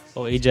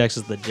 Oh, Ajax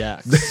is the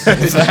Jax.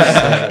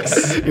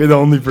 You're the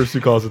only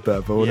person who calls it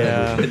that, but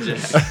whatever.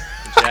 Yeah.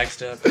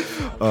 Jacked up.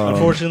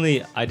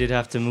 Unfortunately, I did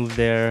have to move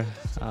there.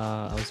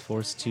 I was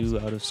forced to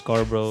out of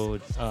Scarborough,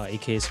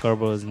 aka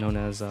Scarborough is known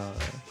as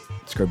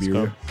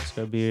Scarberia.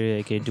 Scarberia,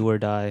 aka Do or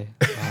Die.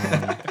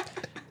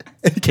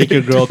 Take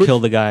your girl, kill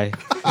the guy.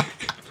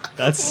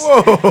 That's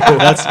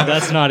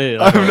not it.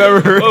 I've never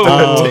heard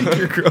that. Um, Take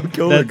your girl,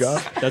 kill the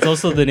guy. That's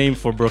also the name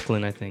for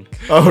Brooklyn, I think.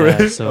 Oh,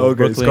 really? So Okay,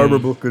 Brooklyn, Scarborough,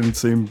 Brooklyn,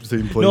 same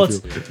playing No, it's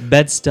field.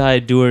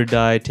 Bed-Stuy, Do or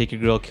Die, Take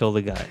your girl, kill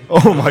the guy.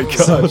 Oh my gosh.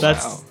 So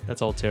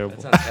that's all terrible.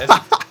 That sounds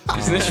heavy.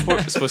 Isn't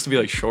this supposed to be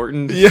like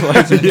shortened? Yeah.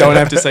 Like, you don't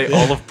have to say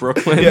all of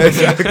Brooklyn. Yeah,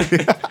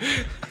 exactly.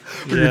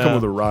 We're gonna come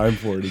with a rhyme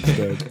for it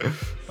instead.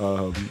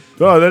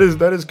 No, that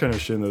is kind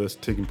of shit that's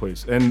taking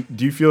place. And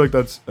do you feel like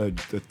that's a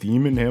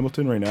theme in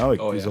Hamilton right now? Like,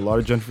 there's a lot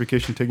of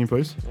gentrification taking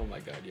place. Oh my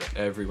god, yeah.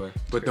 Everywhere.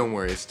 But don't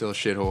worry, it's still a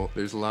shithole.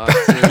 There's lots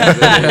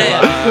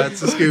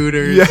of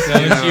scooters. Yeah.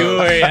 Don't you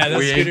worry, yeah, the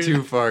we ain't scooters-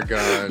 too far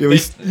gone. Yeah,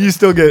 you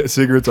still get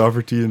cigarettes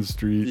offered to you in the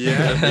street.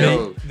 Yeah,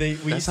 yo, we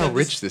that's used to how have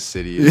rich this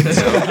city is.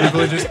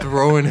 People are just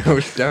throwing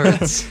out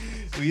darts.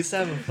 We used to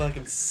have a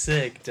fucking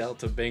sick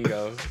Delta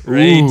bingo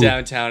right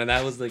downtown, and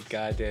that was the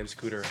goddamn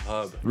scooter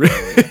hub.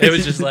 It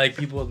was just like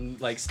people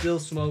like still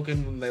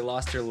smoking when they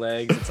lost their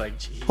legs. It's like,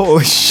 geez,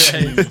 Holy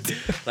shit.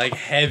 like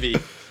heavy.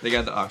 They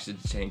got the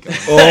oxygen tank on.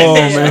 Oh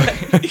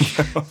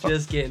man.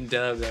 Just getting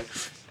dubbed. Like,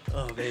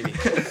 oh baby,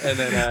 and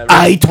then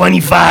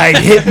I-25,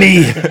 hit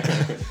me.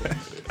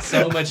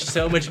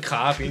 so much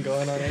coughing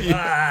going on. Like,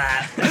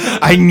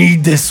 I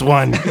need this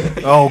one.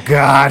 Oh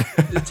God.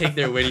 Just take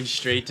their winning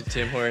straight to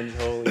Tim Hortons.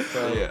 Holy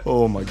fuck. Yeah.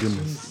 Oh my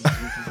goodness.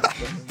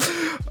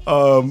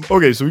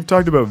 Okay, so we've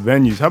talked about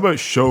venues. How about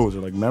shows or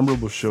like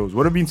memorable shows?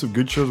 What have been some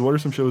good shows? What are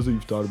some shows that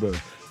you've thought about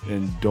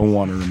and don't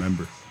want to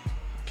remember?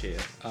 Okay,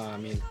 I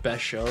mean,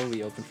 best show,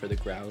 we opened for the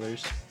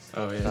Growlers.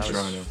 Oh yeah. That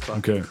Toronto. was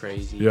fucking Okay.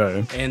 crazy.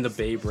 Yeah. And the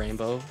Babe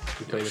Rainbow.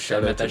 We played with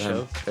Shout them out at to that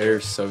them. show.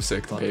 They're so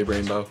sick. The Babe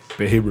Rainbow.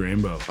 Babe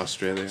Rainbow.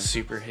 Australia.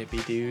 Super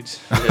hippie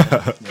dudes.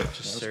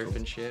 Just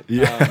surfing shit.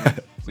 Yeah.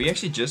 We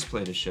actually just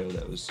played a show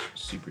that was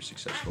super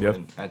successful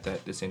Yep. at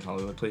the St.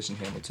 Hollywood place in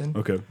Hamilton.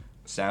 Okay.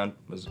 Sound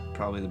was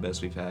probably the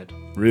best we've had.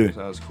 Really? So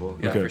that was cool.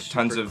 Okay. Yeah,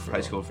 tons of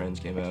high school friends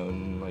came out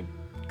and like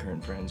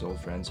current friends, old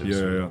friends. It was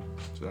Yeah, sweet. yeah.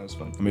 So that was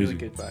fun. Really Amazing.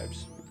 good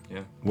vibes.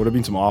 Yeah. What have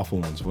been some awful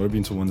ones? What have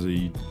been some ones that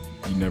you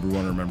never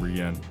want to remember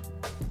again?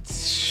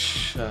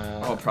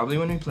 Oh, probably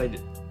when we played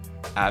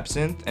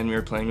Absinthe and we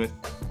were playing with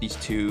these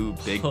two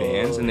big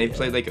bands and they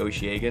played like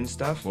Oshiega and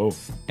stuff. Whoa.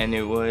 And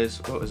it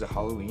was, what was it,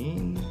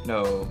 Halloween?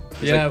 No. It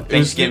was Yeah, like it was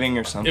Thanksgiving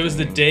or something. It was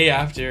the day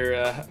after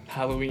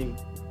Halloween.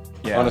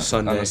 Yeah, On a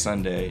Sunday. On a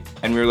Sunday.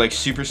 And we were like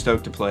super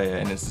stoked to play it,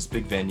 and it's this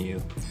big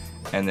venue.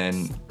 And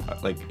then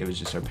like it was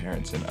just our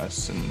parents and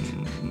us,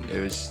 and it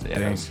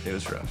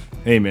was rough.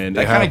 Hey man,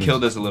 That kind of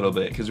killed us a little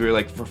bit because we were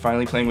like, we're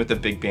finally playing with a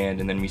big band,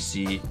 and then we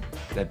see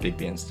that big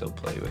band still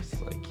play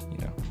with like, you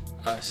know,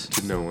 Us.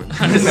 To no one.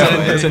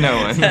 to no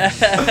one.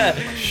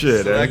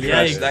 shit. So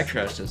eh? that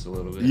crushed us a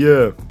little bit.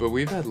 Yeah. But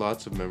we've had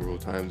lots of memorable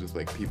times with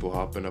like people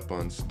hopping up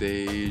on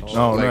stage.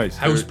 Oh, like, nice.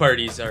 House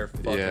parties are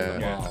fucking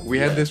Yeah. bomb. We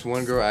had this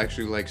one girl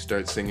actually like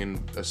start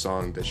singing a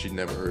song that she'd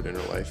never heard in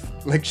her life.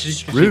 Like she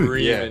Really?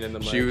 Screaming in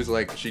the She mic. was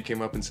like, she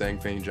came up and sang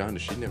Fane John,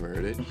 she'd never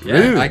heard it.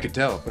 Really? I could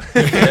tell.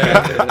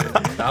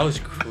 That was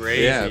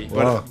crazy. Yeah,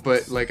 Wow.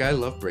 but like I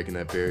love breaking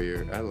that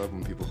barrier. I love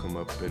when people come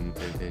up and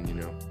you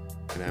know,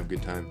 and have a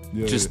good time.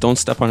 Yeah, Just don't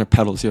step on her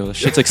pedals, yo. That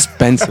shit's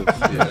expensive.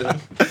 Yeah.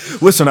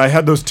 Listen, I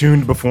had those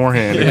tuned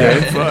beforehand.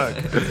 Okay?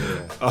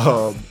 Fuck.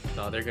 Oh,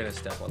 they're gonna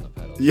step on the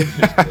pedals. Yeah.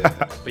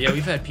 But yeah,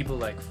 we've had people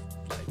like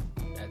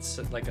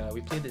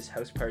we played this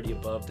house party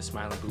above the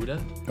Smiling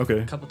Buddha Okay.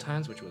 a couple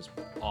times, which was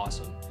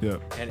awesome. Yeah.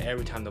 And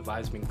every time the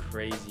vibe's been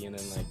crazy, and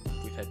then like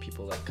we've had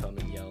people like come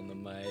and yell on the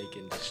mic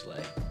and just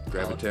like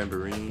Grab a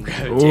tambourine.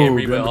 grab a Oh,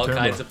 tambourine, grab but a all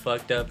tambourine. kinds of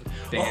fucked up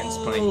Bands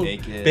playing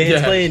naked. Bands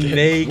Yeah. playing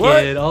naked.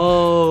 What?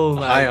 Oh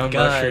my High on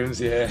god. mushrooms,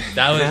 yeah.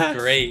 That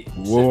was great.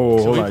 Whoa,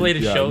 So hold we on. played a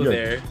Yeah, show yeah.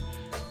 there.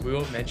 We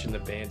won't mention the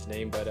band's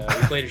name, but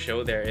we played a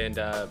show there, and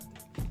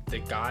the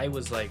guy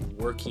was like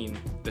working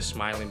the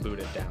Smiling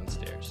Buddha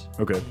downstairs,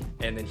 Okay.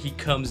 and then he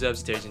comes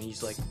upstairs and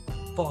he's like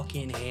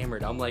fucking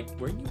hammered. I'm like,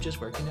 weren't you just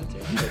working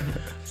downstairs? He's like,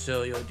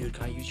 so yo, dude,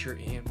 can I use your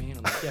amp, man?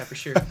 I'm like, yeah, for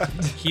sure.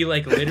 He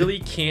like literally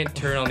can't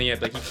turn on the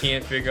amp, like he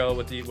can't figure out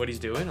what he's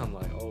doing. I'm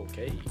like, oh,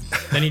 okay.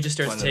 Then he just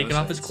One starts of taking those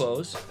off his nights.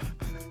 clothes.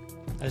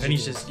 And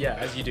he's just, yeah,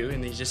 as you do,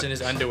 and he's just in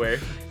his underwear,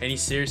 and he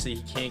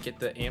can't get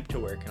the amp to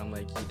work. And I'm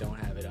like, you don't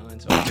have it on.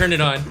 So I turn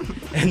it on,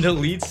 and the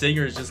lead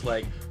singer is just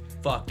like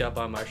fucked up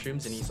on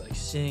mushrooms, and he's like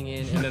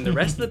singing, and then the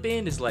rest of the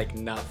band is like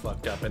not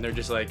fucked up, and they're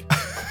just like,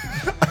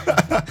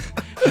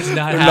 it's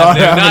not not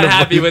they're having not a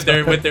happy good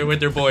with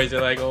their boys.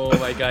 They're like, oh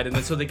my god. And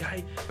then so the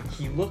guy,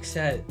 he looks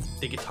at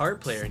the guitar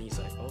player, and he's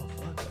like, oh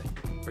fuck,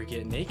 like we're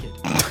getting naked.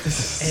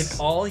 And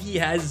all he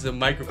has is a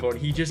microphone.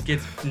 He just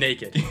gets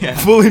naked.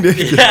 Fully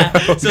naked. Yeah.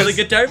 So the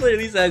guitar player at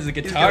least has a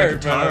guitar. a guitar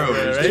in front of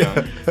over him, his right?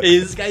 junk.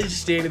 This guy's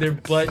just standing there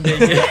butt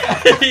naked.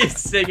 He's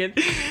singing,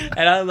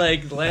 and I'm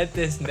like, let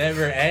this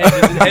never end.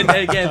 And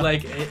again,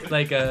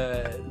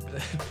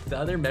 the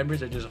other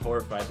members are just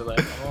horrified. They're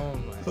like, oh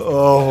my.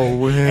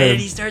 Oh man. And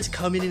he starts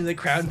coming into the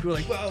crowd, and people are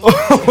like, whoa.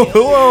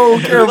 Whoa,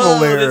 careful Whoa,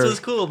 there. This was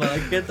cool, but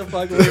like, get the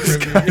fuck away from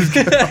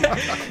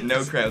me.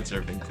 No crowd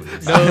surfing,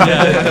 please. No,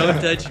 yeah,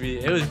 don't touch me.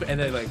 It was, and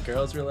then like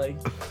girls were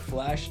like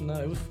flashing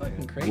up. It was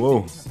fucking crazy.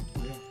 Whoa.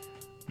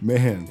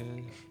 Man.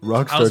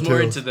 Rockstar I was more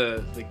tales. into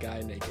the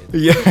guy naked.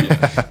 Yeah.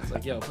 It's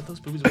like, yo, put those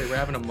boobies away. We're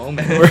having a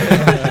moment.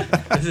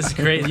 This is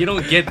great. You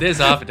don't get this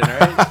often, all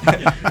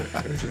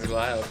right? This is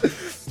wild.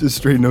 Just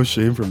straight no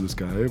shame from this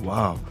guy.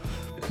 Wow.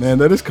 Man,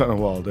 that is kind of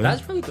wild, eh?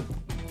 That's probably the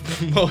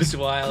most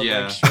wild.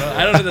 Yeah. Like, show.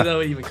 I don't know that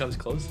it even comes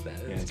close to that.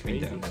 Yeah, It's it's been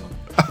crazy. downhill.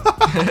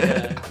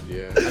 Yeah.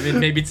 Yeah. I mean,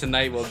 maybe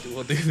tonight we'll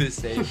do the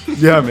same.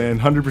 Yeah, man,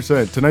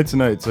 100%. Tonight's the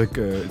night. It's like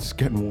it's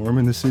getting warm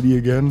in the city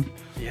again.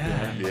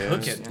 Yeah. Yeah.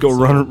 Cooking. Go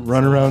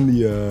run around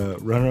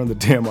the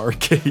damn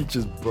arcade,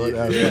 just butt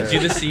out Yeah. there. Do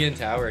the CN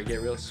Tower.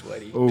 Get real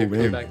sweaty. Oh, Go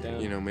man. back down.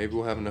 You know, maybe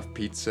we'll have enough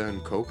pizza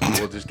and Coke, and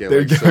we'll just get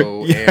There like you go.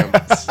 so Yeah.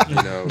 amped. You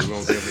know, we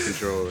won't be able to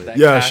control it. That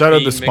Yeah, shout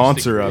out caffeine the mixed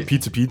sponsor, degree.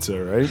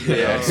 Pizza, right?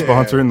 Yeah.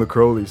 Sponsoring the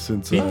Crowley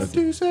since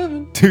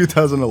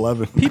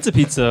 2011.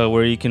 Pizza,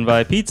 where you can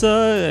buy pizza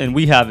and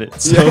we have it.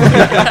 So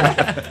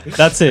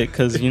that's it,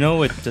 because you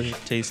know it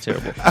tastes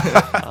terrible.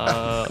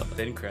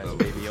 Thin crust,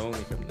 baby, only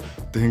from the.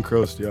 Thin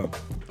crust, yeah.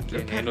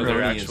 Can't handle their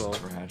Pepperoni is actual.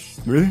 trash.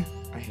 Really?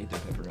 I hate the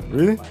pepperoni.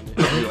 Really?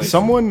 Like-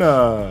 Someone,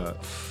 I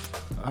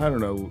don't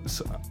know.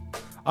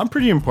 I'm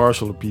pretty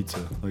impartial to pizza.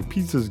 Like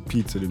pizza's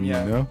pizza to me,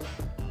 Yeah. you know.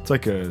 It's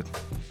like a.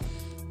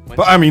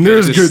 But I mean, there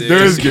is good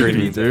Security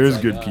pizza. pizza. There is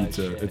It's good like,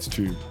 pizza. shit. It's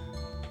true.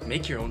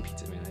 Make your own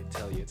pizza, man. I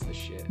tell you, it's the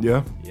shit.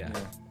 Yeah. Yeah.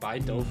 Buy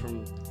dough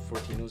from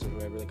Fortino's or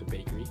whoever, like a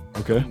bakery.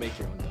 Okay. Make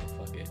your own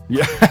dough. Fuck it.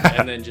 Yeah.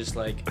 And then just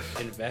like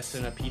invest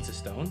in a pizza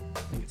stone. I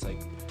think it's like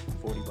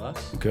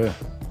 $40. Okay.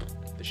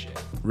 The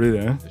shit. Really?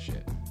 Eh? The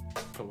shit.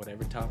 Put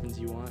whatever toppings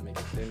you want. Make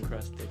it thin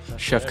crust, thick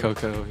crust. Chef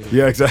whatever. Coco.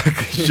 Yeah, exactly.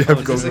 Chef Oh,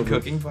 is this Coco. a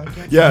cooking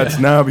podcast? Yeah, it's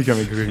now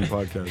becoming a cooking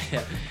podcast.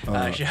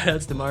 Yeah. Shout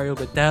outs to Mario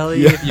Batali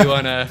Yeah. if you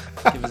want to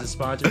give us a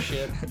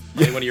sponsorship.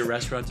 Yeah. One of your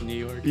restaurants in New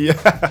York. Yeah.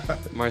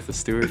 Martha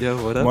Stewart,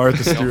 yo, what up?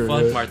 Martha No, Stewart.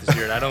 fuck yeah. Martha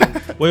Stewart. I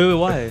don't. Wait,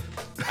 why?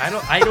 I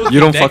don't. You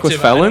don't connect fuck with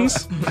to- I don't-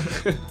 felons?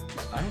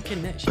 I don't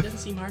connect. She doesn't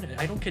seem hard.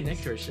 I don't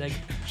connect to her. She's like.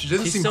 She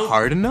doesn't She's seem so-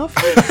 hard enough.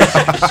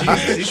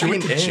 she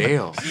went to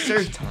jail.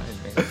 Serve time,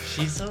 man.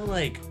 She's so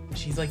like.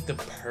 She's like the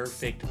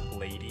perfect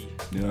lady.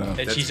 Yeah. And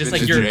That's she's just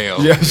been like to your.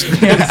 jail. Yeah,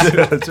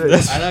 that's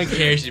right. I don't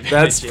care. She's been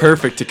That's to jail.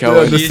 perfect to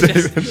Kellen. Yeah, She's the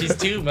just. statement. She's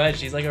too much.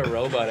 She's like a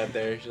robot up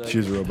there. She's, like,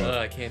 She's a robot.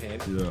 I can't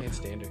handle. Yeah. Can't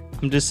stand her.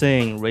 I'm just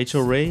saying,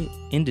 Rachel Ray,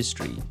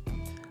 industry.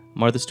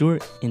 Martha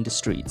Stewart, in the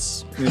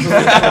streets.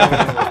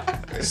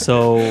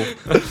 So,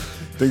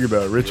 Think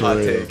about it. Rachel Hot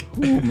Ray. take.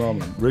 Ooh,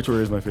 mama. Rachel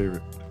Ray is my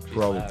favorite.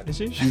 Probably. loud. is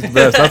she? She's the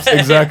best. That's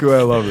exactly why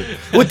I love her.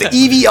 With the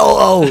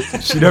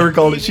EVOO. She never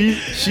called it.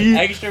 She.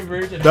 Extra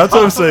virgin. That's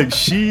what I'm saying.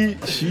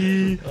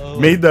 She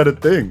made that a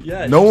thing.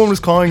 Yeah, No she- one was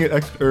calling it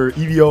or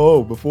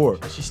EVOO before.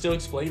 She still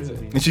explains it.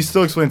 And she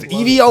still explains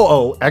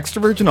EVOO,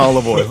 extra virgin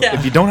olive oil. Yeah.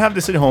 If you don't have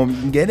this at home, you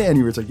can get it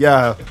anywhere. It's like,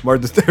 yeah,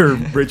 Martha or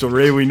Rachel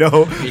Ray, we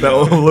know that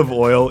olive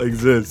oil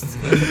exists.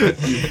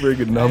 You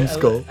friggin'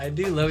 numbskull. I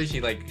do love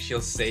it.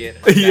 She'll say it.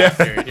 Yeah.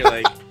 After. And you're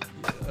like,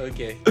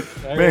 okay.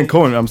 All Man, right.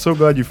 Cohen, I'm so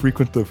glad you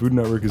frequent the Food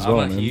Network as I'm well,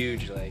 a man.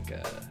 huge food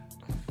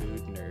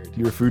nerd.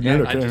 You're a food Yeah,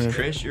 nerd? I Okay. just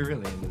Chris, you're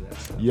really into that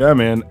stuff. Yeah,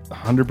 man,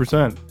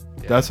 100%.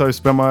 That's how I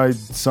spent my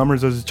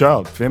summers as a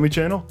child. Family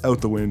Channel,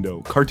 out the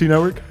window. Cartoon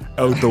Network,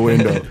 out the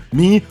window.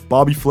 Me,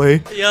 Bobby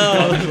Flay,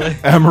 Yo.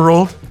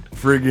 Emerald,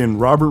 friggin'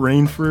 Robert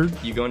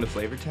Rainford. You going to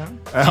Flavortown?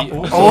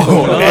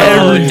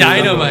 Every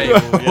Dynamite.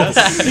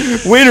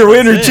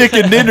 winner,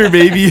 chicken dinner,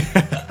 baby.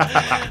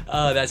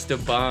 Oh, that's the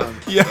bomb.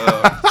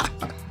 Yeah.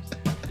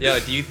 Yo,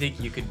 do you think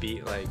you could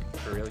beat, like,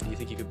 for real? Do you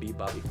think you could beat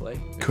Bobby Flay?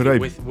 Could I?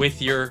 With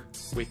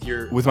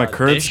my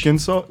current dish?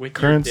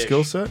 skill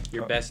Dish, set?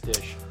 Your best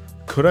dish.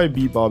 Could I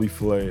beat Bobby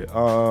Flay?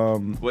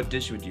 What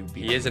dish would you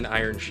beat? He is an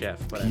Iron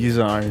Chef. But He's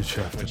an Iron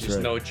Chef. which That's is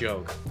right. no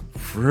joke.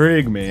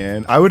 Frig,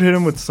 man. I would hit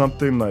him with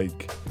something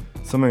like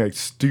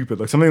stupid,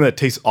 like something that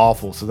tastes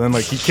awful. So then,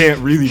 like, he can't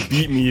really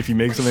beat me if he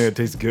makes something that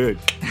tastes good.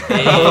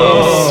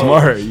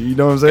 Smart. You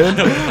know what I'm saying?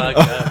 Fucked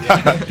up,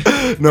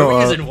 yeah. No.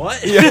 Using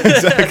what? Yeah,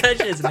 exactly. That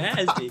shit's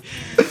nasty.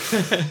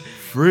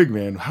 Frig,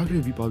 man. How could I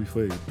beat Bobby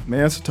Flay?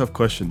 Man, that's a tough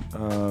question.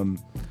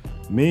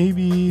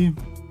 Maybe.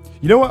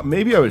 You know what?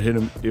 Maybe I would hit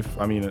him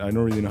I don't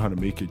really know how to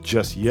make it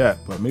just yet,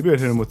 but maybe I'd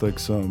hit him with like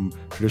some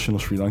traditional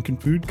Sri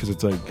Lankan food, because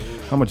it's like,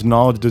 how much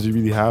knowledge does he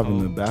really have in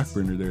the back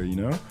burner there, you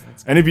know?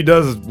 And if he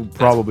does,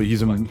 probably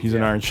he's an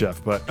Iron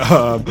Chef. But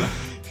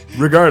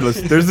regardless,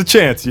 there's a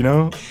chance, you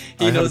know?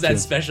 He knows that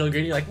special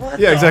ingredient. You're like, what?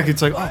 Yeah, the exactly.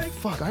 It's like, fuck? oh,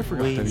 fuck, I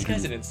forgot Wait, that This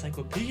guy's an ingredient.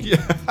 encyclopedia.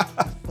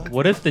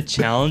 What if the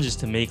challenge is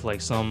to make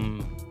like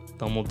some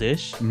normal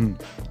dish, Mm-hmm.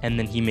 and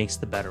then he makes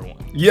the better one?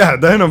 Yeah,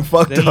 then I'm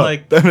fucked Then up.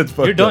 like Then it's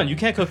fucked you're done. up. You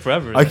can't cook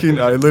forever. I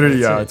literally,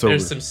 yeah, it's over.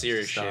 There's some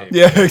serious shit.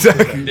 Yeah,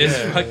 exactly. This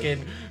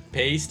fucking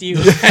pasty.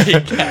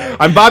 Like,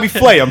 I'm Bobby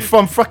Flay. I'm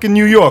from fucking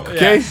New York,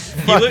 okay? yeah.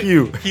 Fuck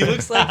you. He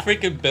looks like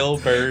freaking Bill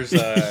Burr's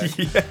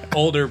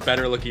older,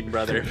 better looking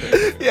brother.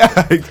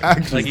 Yeah,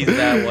 exactly. Like he's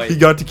that white. He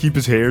got to keep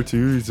his hair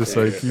too. He's just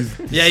like, he's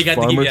Yeah, he got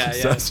far to more keep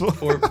successful.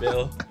 Poor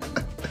Bill.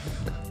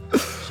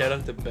 Shout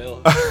out to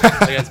Bill. That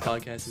guy's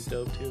podcast is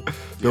dope too.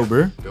 Bill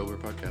Burr? Bill Burr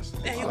podcast.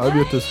 I'll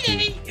be at this too.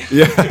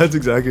 Yeah, that's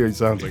exactly what he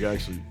sounds like,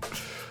 actually.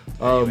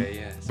 Anyway,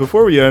 yes.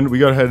 Before we end, we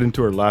gotta head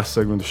into our last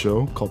segment of the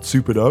show called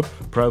Soup It Up,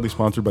 proudly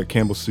sponsored by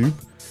Campbell Soup.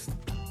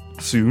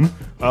 Soon,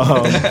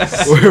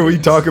 where we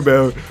talk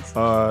about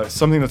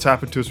something that's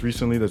happened to us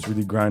recently that's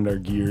really grind our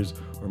gears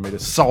or made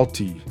us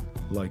salty,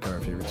 like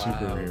our favorite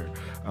super here.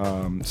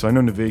 So I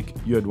know, Navik,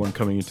 you had one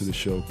coming into the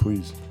show.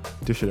 Please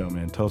dish it out,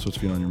 man. Tell us what's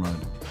been on your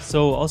mind.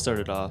 So I'll start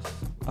it off.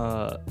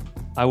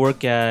 I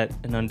work at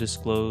an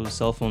undisclosed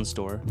cell phone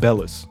store.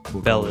 Bellis. we'll call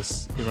it.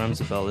 Bellis. It rhymes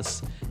with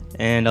Bellis.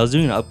 And I was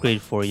doing an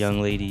upgrade for a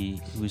young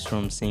lady who's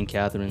from St.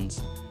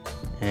 Catharines.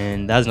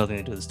 And that has nothing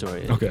to do with the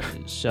story. Okay.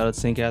 Shout out to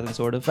St. Catharines,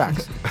 sort of.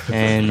 Facts.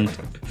 And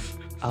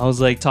I was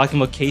like talking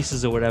about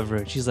cases or whatever.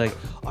 And she's like,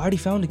 I already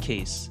found a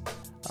case.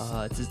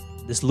 It's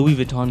this Louis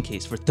Vuitton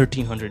case for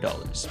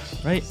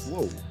 $1,300, right?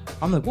 Whoa.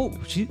 I'm like, whoa,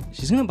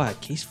 she's gonna buy a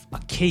case. A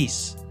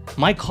case.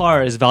 My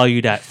car is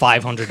valued at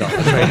 $500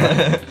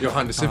 right now. Your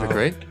Honda Civic,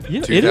 right?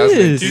 Yeah, it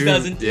is.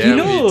 2002. Yeah, He me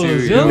knows,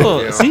 too.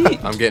 yo. Yeah. See?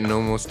 I'm getting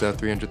almost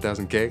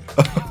 300,000 K.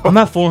 I'm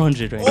at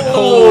 400 right now.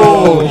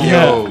 Oh,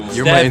 Yeah. yo,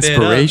 you're my Step it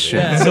up. inspiration.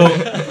 Yeah.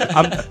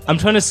 So I'm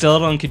trying to sell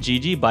it on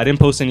Kijiji, but I didn't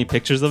post any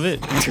pictures of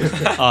it.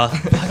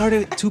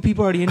 Two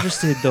people already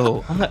interested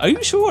though. I'm like, are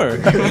you sure?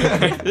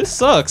 This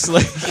sucks.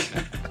 Like,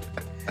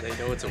 They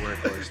know it's a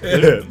workhorse. Yeah,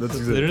 that's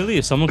exactly. literally,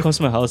 if someone comes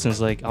to my house and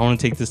is like, I want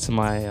to take this to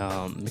my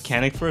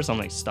mechanic first, I'm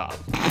like, stop.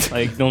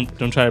 Like, don't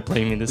try to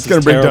play me. This is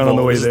gonna break down terrible. on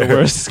the way This there.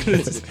 is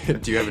the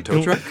worst. Do you have a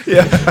tow truck?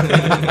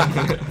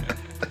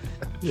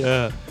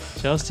 Yeah.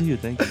 Shouts to you.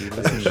 Thank you.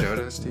 Listen, Shout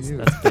outs to you.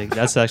 That's big.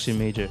 That's actually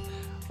major.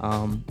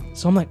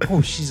 So I'm like,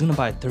 oh, she's gonna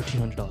buy a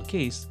 $1,300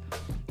 case.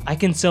 I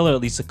can sell her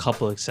at least a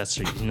couple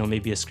accessories. You know,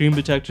 maybe a screen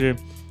protector,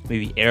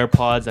 maybe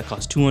AirPods that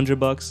cost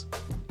 $200.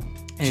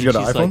 And She got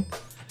an she's iPhone? like,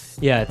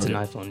 yeah, it's an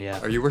iPhone. Yeah.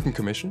 Are you working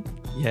commission?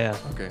 Yeah.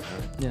 Okay. All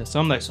right. Yeah, so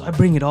I'm like, so I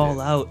bring it all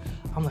out.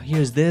 I'm like,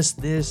 here's this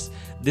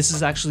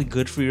is actually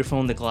good for your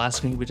phone. The glass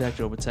screen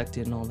protector will protect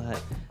it and all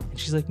that. And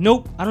she's like,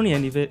 nope, I don't need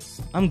any of it.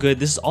 I'm good.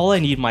 This is all I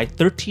need. My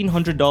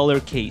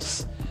 $1,300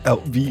 case.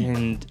 LV.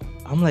 And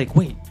I'm like,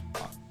 wait,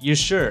 you're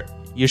sure?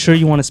 You're sure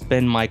you want to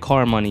spend my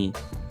car money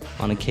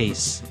on a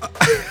case?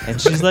 And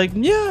she's like,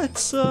 yeah,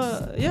 it's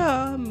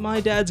yeah,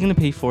 my dad's gonna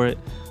pay for it,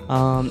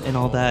 and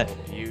all that.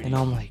 And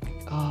I'm like,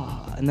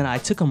 and then I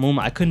took a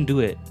moment. I couldn't do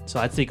it, so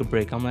I had to take a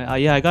break. I'm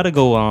like, yeah, I gotta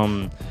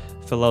go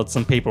fill out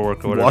some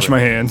paperwork or whatever. Wash my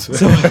hands.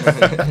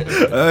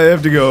 I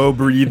have to go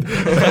breathe.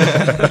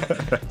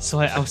 So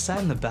I was sat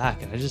in the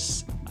back, and I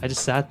just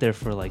sat there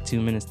for like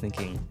 2 minutes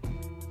thinking,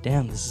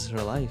 damn, this is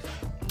her life.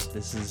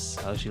 This is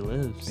how she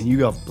lives. And you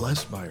got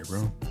blessed by her,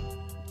 bro.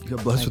 You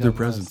got blessed with her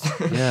presence.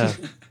 Yeah.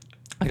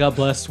 I got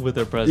blessed with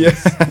her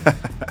presence. Yeah.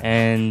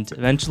 And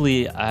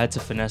eventually I had to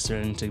finesse her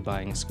into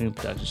buying a screen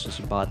protector, so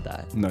she bought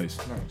that. Nice.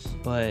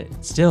 But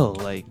still,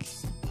 like,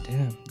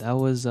 damn, that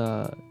was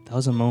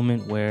a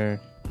moment where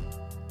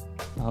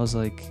I was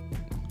like,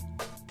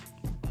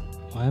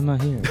 why am I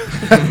here?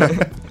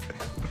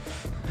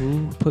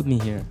 Who put me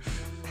here?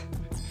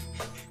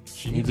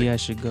 Maybe I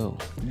should go.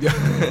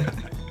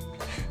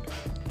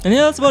 And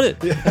yeah, that's about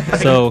it.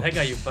 So That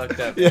got you fucked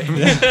up.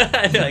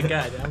 Like,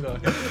 God, I'm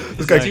going.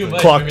 This guy Too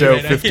much clocked for me out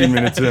right now. 15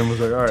 minutes in. Was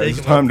like, all right, Take it's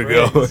him time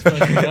to up go. friends.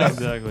 Fucking yeah, up.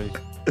 exactly.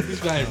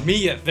 He's buying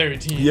me at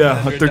 13. Yeah,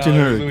 a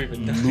 $1,300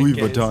 $1,300 Louis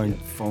case.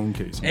 Vuitton phone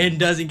case. And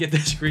doesn't get the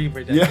screen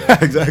protector.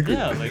 Yeah, exactly.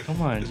 Yeah, like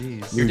come on,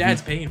 jeez. Your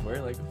dad's paying for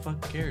it. Like, who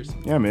fucking cares?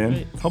 Yeah, man.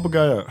 Right. Help a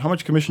guy out. How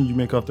much commission do you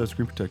make off that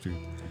screen protector?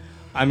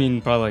 I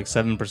mean, probably like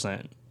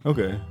 7%.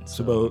 Okay, it's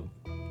about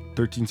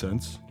 13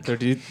 cents.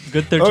 30,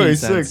 good 13 Okay,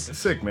 cents.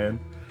 sick, man.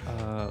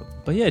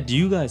 But yeah, do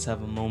you guys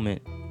have a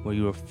moment where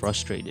you were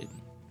frustrated?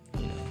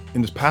 You know,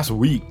 In this past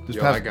week,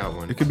 I got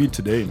one. It could be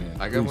today, man.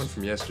 I got Please. one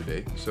from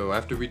yesterday. So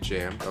after we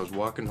jammed, I was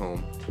walking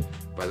home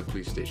by the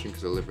police station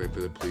because I live right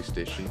by the police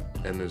station.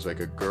 And there's like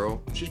a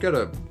girl. She's got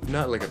a,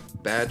 not like a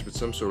badge, but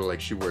some sort of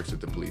like she works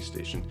at the police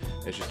station.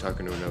 And she's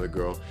talking to another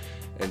girl.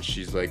 And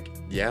she's like,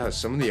 yeah,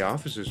 some of the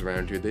officers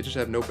around here, they just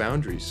have no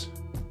boundaries.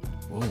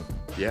 Whoa.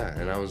 Yeah,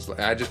 and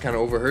I just kind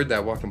of overheard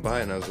that walking by,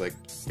 and I was like,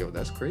 yo,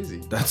 that's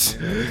crazy. That's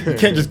you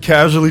can't just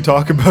casually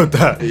talk about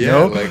that. Yeah, You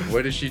know? like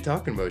what is she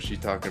talking about? Is she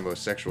talking about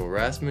sexual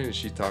harassment? Is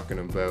she talking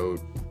about,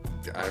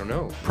 I don't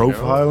know.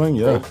 Profiling,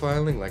 yeah.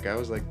 Profiling, like I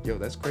was like, yo,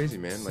 that's crazy,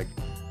 man. Like,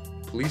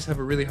 police have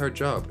a really hard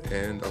job,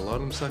 and a lot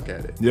of them suck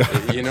at it.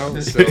 Yeah. You know,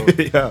 so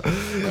yeah.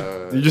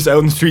 You're just out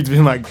in the streets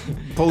being like,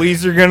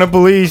 police are gonna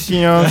police,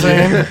 you know what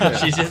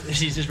I'm saying?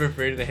 she's just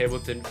referring to the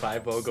Hamilton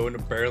 5-0 going to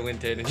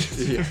Burlington and just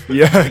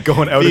Yeah,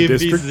 going out of being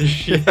district. pieces of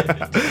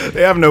shit.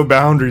 They have no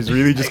boundaries,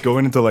 really, just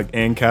going into like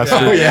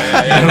Ancaster.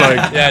 yeah.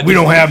 Like, Yeah, we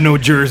don't have no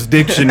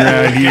jurisdiction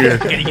around here.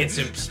 Gonna get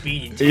some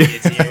speeding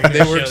tickets here. they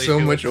work Shirley so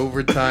Doolittle. much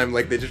overtime.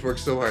 Like they just work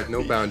so hard,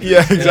 no boundaries.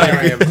 Yeah, And here I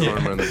am exactly.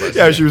 throwing them on the bus.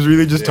 Yeah, she was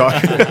really just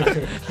talking.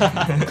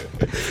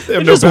 They you're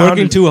have just working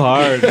boundaries. too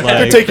hard. They're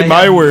Like, taking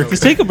my work.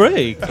 just take a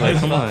break. Like,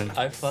 come on.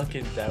 I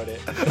fucking doubt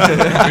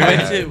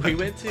it. we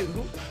went to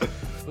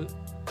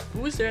who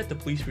was there at the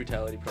police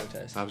brutality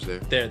protest? I was there.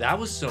 There, that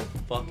was some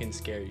fucking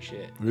scary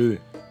shit. Really?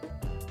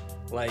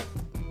 Like,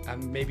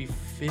 maybe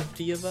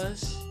 50 of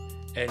us,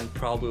 and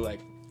probably like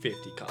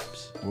 50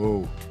 cops.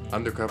 Whoa.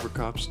 Undercover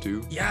cops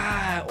too.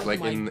 Yeah, oh Like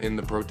my in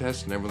the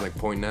protest, and everyone like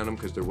pointing at them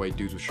because they're white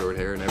dudes with short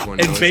hair, and everyone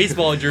and knows.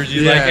 baseball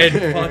jerseys, Yeah. like,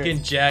 and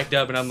fucking jacked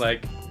up, and I'm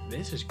like,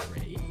 this is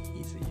crazy, man.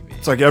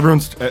 It's like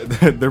everyone's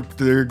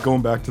they're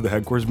going back to the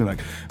headquarters, being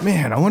like,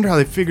 "Man, I wonder how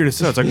they figured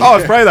this out." It's like, "Oh,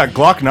 it's probably that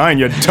Glock 9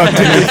 you had tucked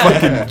in your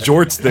fucking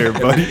jorts there,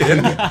 buddy."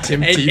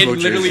 Tim And Tebow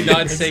literally jersey.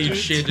 not saying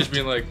shit, just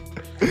being like,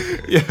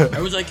 Yeah, I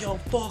was like, yo,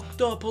 fuck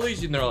the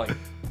police, and they're like,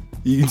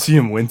 you can see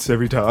him wince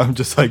every time,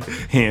 just like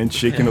hand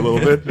shaking a little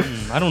bit.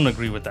 I don't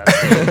agree with that.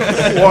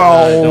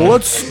 Well,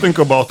 let's think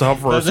about that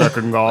for a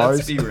second, Let's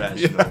guys. be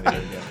rational here,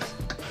 guys.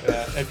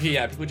 and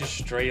people just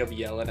straight up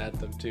yelling at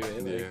them too.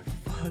 And like,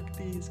 fuck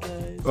these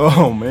guys.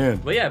 Oh man.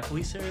 But yeah,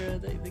 police are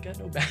they got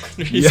no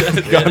boundaries. Yeah,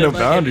 they got no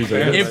They're boundaries,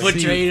 I guess.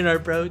 infiltrating our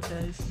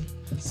protests.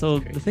 So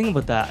the thing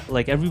about that,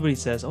 like everybody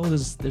says, oh,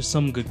 there's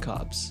some good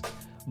cops,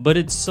 but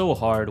it's so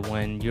hard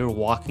when you're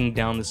walking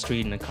down the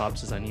street and the cop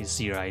says, I need to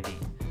see your ID.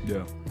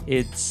 Yeah.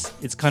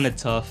 It's kind of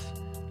tough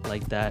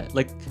like that.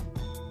 Like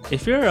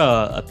if you're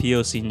a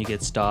POC and you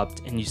get stopped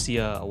and you see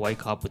a white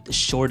cop with the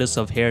shortest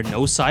of hair,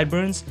 no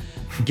sideburns,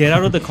 get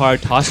out of the car,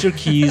 toss your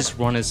keys,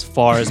 run as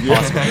far as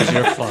possible because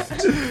you're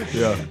fucked.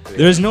 Yeah.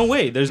 There's no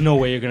way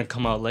you're gonna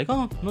come out like,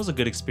 oh, that was a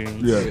good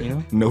experience. Yeah. You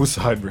know? No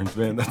sideburns,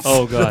 man. That's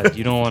Oh god,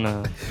 you don't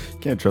wanna.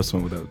 can't trust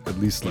someone without at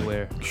least like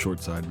Beware.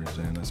 short sideburns,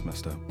 man. That's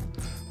messed up.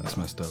 That's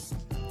messed up.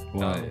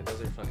 Wow.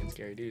 Those are fucking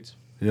scary dudes.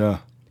 Yeah.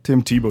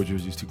 Tim Tebow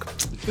jerseys too.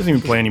 He doesn't even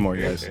play anymore,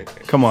 guys.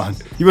 Come on.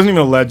 He wasn't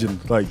even a legend.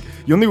 Like,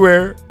 you only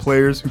wear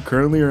players who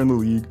currently are in the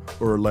league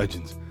or are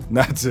legends. And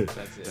that's it.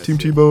 That's it. Tim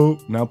Tebow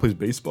now plays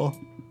baseball,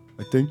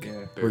 I think. Yeah,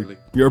 Or- barely.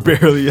 You're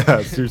barely,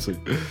 yeah, seriously.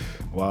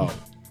 Wow.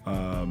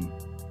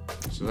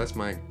 So that's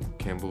my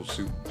Campbell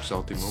soup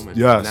salty moment.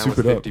 Yeah, now soup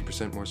with it up.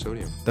 50% more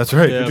sodium. That's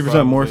right. Yeah,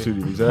 50% more probably.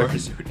 sodium. Exactly.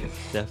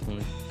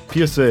 Definitely.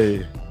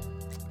 PSA,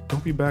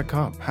 don't be a bad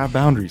cop. Have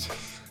boundaries.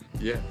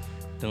 Yeah.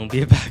 Don't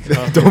be a bad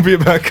cop. Don't be a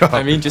bad cop.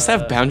 I mean, just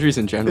have boundaries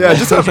in general. yeah,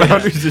 just have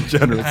boundaries in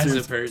general. As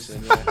a seriously.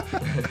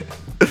 person,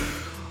 yeah.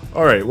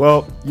 All right.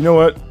 Well, you know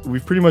what?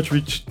 We've pretty much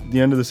reached the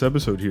end of this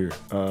episode here.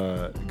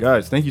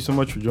 Guys, thank you so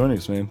much for joining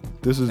us, man.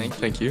 This is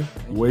Thank you.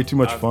 way too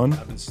much fun.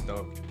 I've been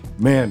stoked.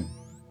 Man,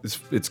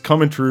 it's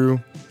coming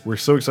true. We're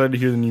so excited to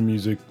hear the new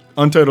music.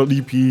 Untitled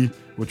EP,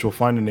 which we'll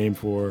find a name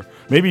for.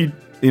 Maybe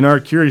in our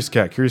Curious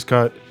Cat,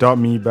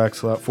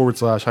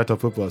 curiouscat.me// High Top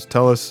Flip Flops.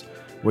 Tell us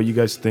what you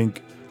guys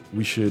think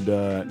we should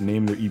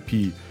name their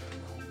EP.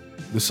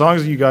 The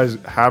songs that you guys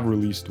have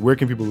released, where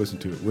can people listen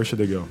to it? Where should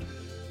they go?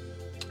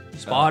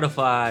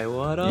 Spotify,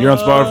 what up? You're on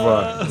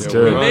Spotify. Let's Yeah, do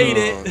we're it. on, made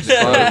it.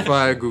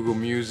 Spotify, Google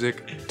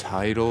Music,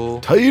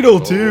 Tidal. Tidal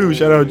too.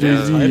 Shout out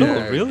Jay-Z.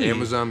 Tidal? Really?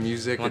 Amazon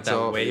Music. Want It's that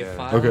all wave yeah.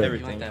 file? Okay. You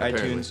Everything. want that-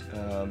 iTunes.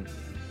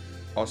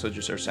 Also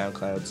just our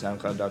SoundCloud,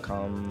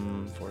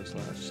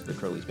 soundcloud.com/the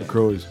Crowley's Band.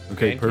 Crowley's.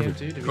 Okay, Bandcamp, perfect.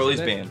 too? Do we Crowley's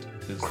do that? Band.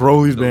 is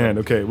Crowley's the Band.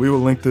 link. Okay, we will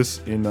link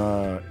this in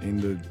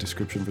the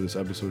description for this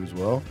episode as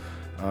well.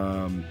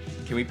 Can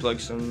we plug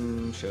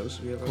some shows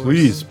we have?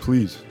 Please. To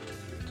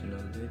know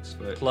the dates? shirts.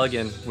 But Plug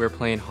in. We're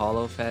playing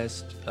Hollow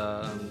Fest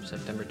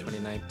September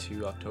 29th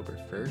to October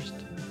 1st.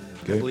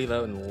 Okay. I believe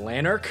out in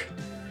Lanark.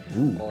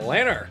 Ooh.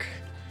 Lanark,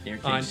 near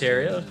Kingston.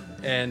 Ontario.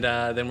 And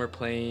then we're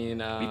playing.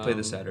 We play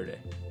this Saturday.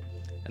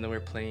 And then we're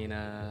playing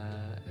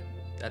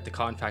at the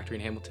Con Factory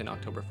in Hamilton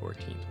October 14th,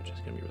 which is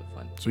going to be really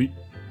fun. Sweet.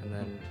 And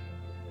then,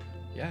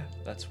 yeah,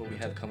 that's what we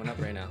have coming up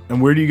right now.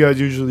 And where do you guys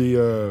usually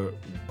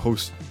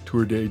post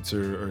tour dates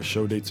or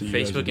show dates that you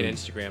guys are Facebook and doing?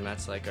 Instagram,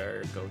 that's like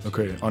our go-to.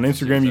 Okay, on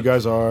Instagram you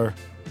guys are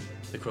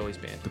The Crowley's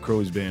Band. the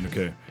Crowley's Band.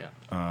 Okay.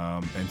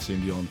 Yeah. And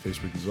same deal on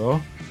Facebook as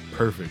well.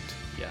 Perfect.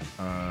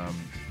 Yeah.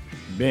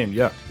 Man,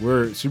 yeah,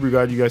 we're super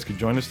glad you guys could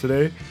join us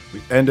today.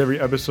 We end every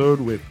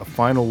episode with a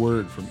final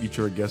word from each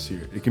of our guests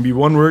here. It can be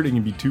one word, it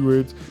can be two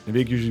words.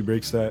 Navik usually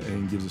breaks that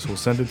and gives us whole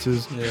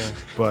sentences. Yeah.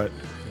 But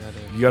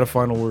you got a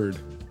final word.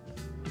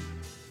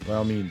 By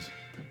all means.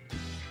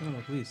 Oh,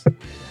 please.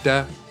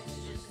 Da.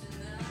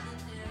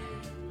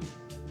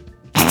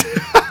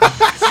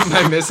 Am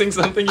I missing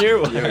something here?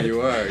 What? Yeah,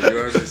 you are. You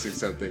are missing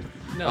something.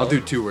 No. I'll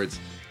do 2 words.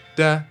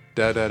 Da,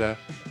 da, da, da.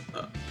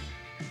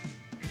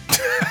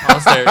 I'll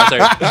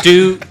start.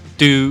 Do.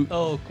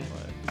 Oh, come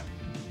on.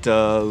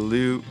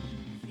 Dilute.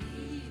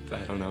 I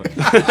don't know.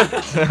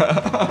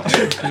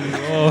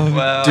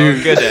 Well,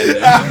 Dude, good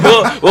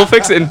ending. We'll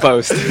fix it in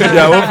post.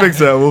 Yeah, we'll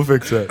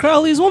fix that.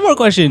 Crowleys, one more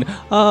question.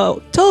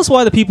 Tell us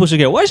why the people should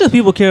care. Why should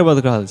people care about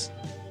the Crowleys?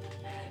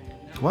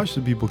 Why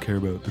should people care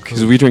about the Because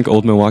Crowleys? we drink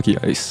Old Milwaukee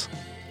Ice.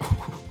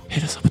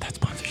 Hit us up with that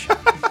sponsorship.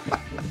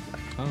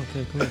 Oh,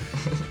 okay, cool.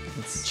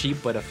 It's cheap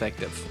but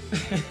effective.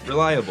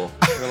 reliable.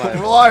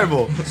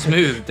 Reliable.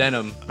 Smooth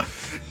denim.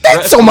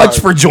 Thanks so much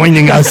for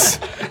joining us.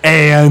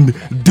 And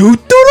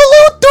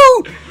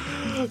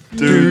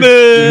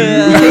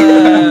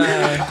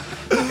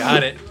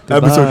Got it.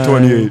 Episode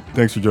 28.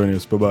 Thanks for joining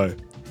us. Bye-bye.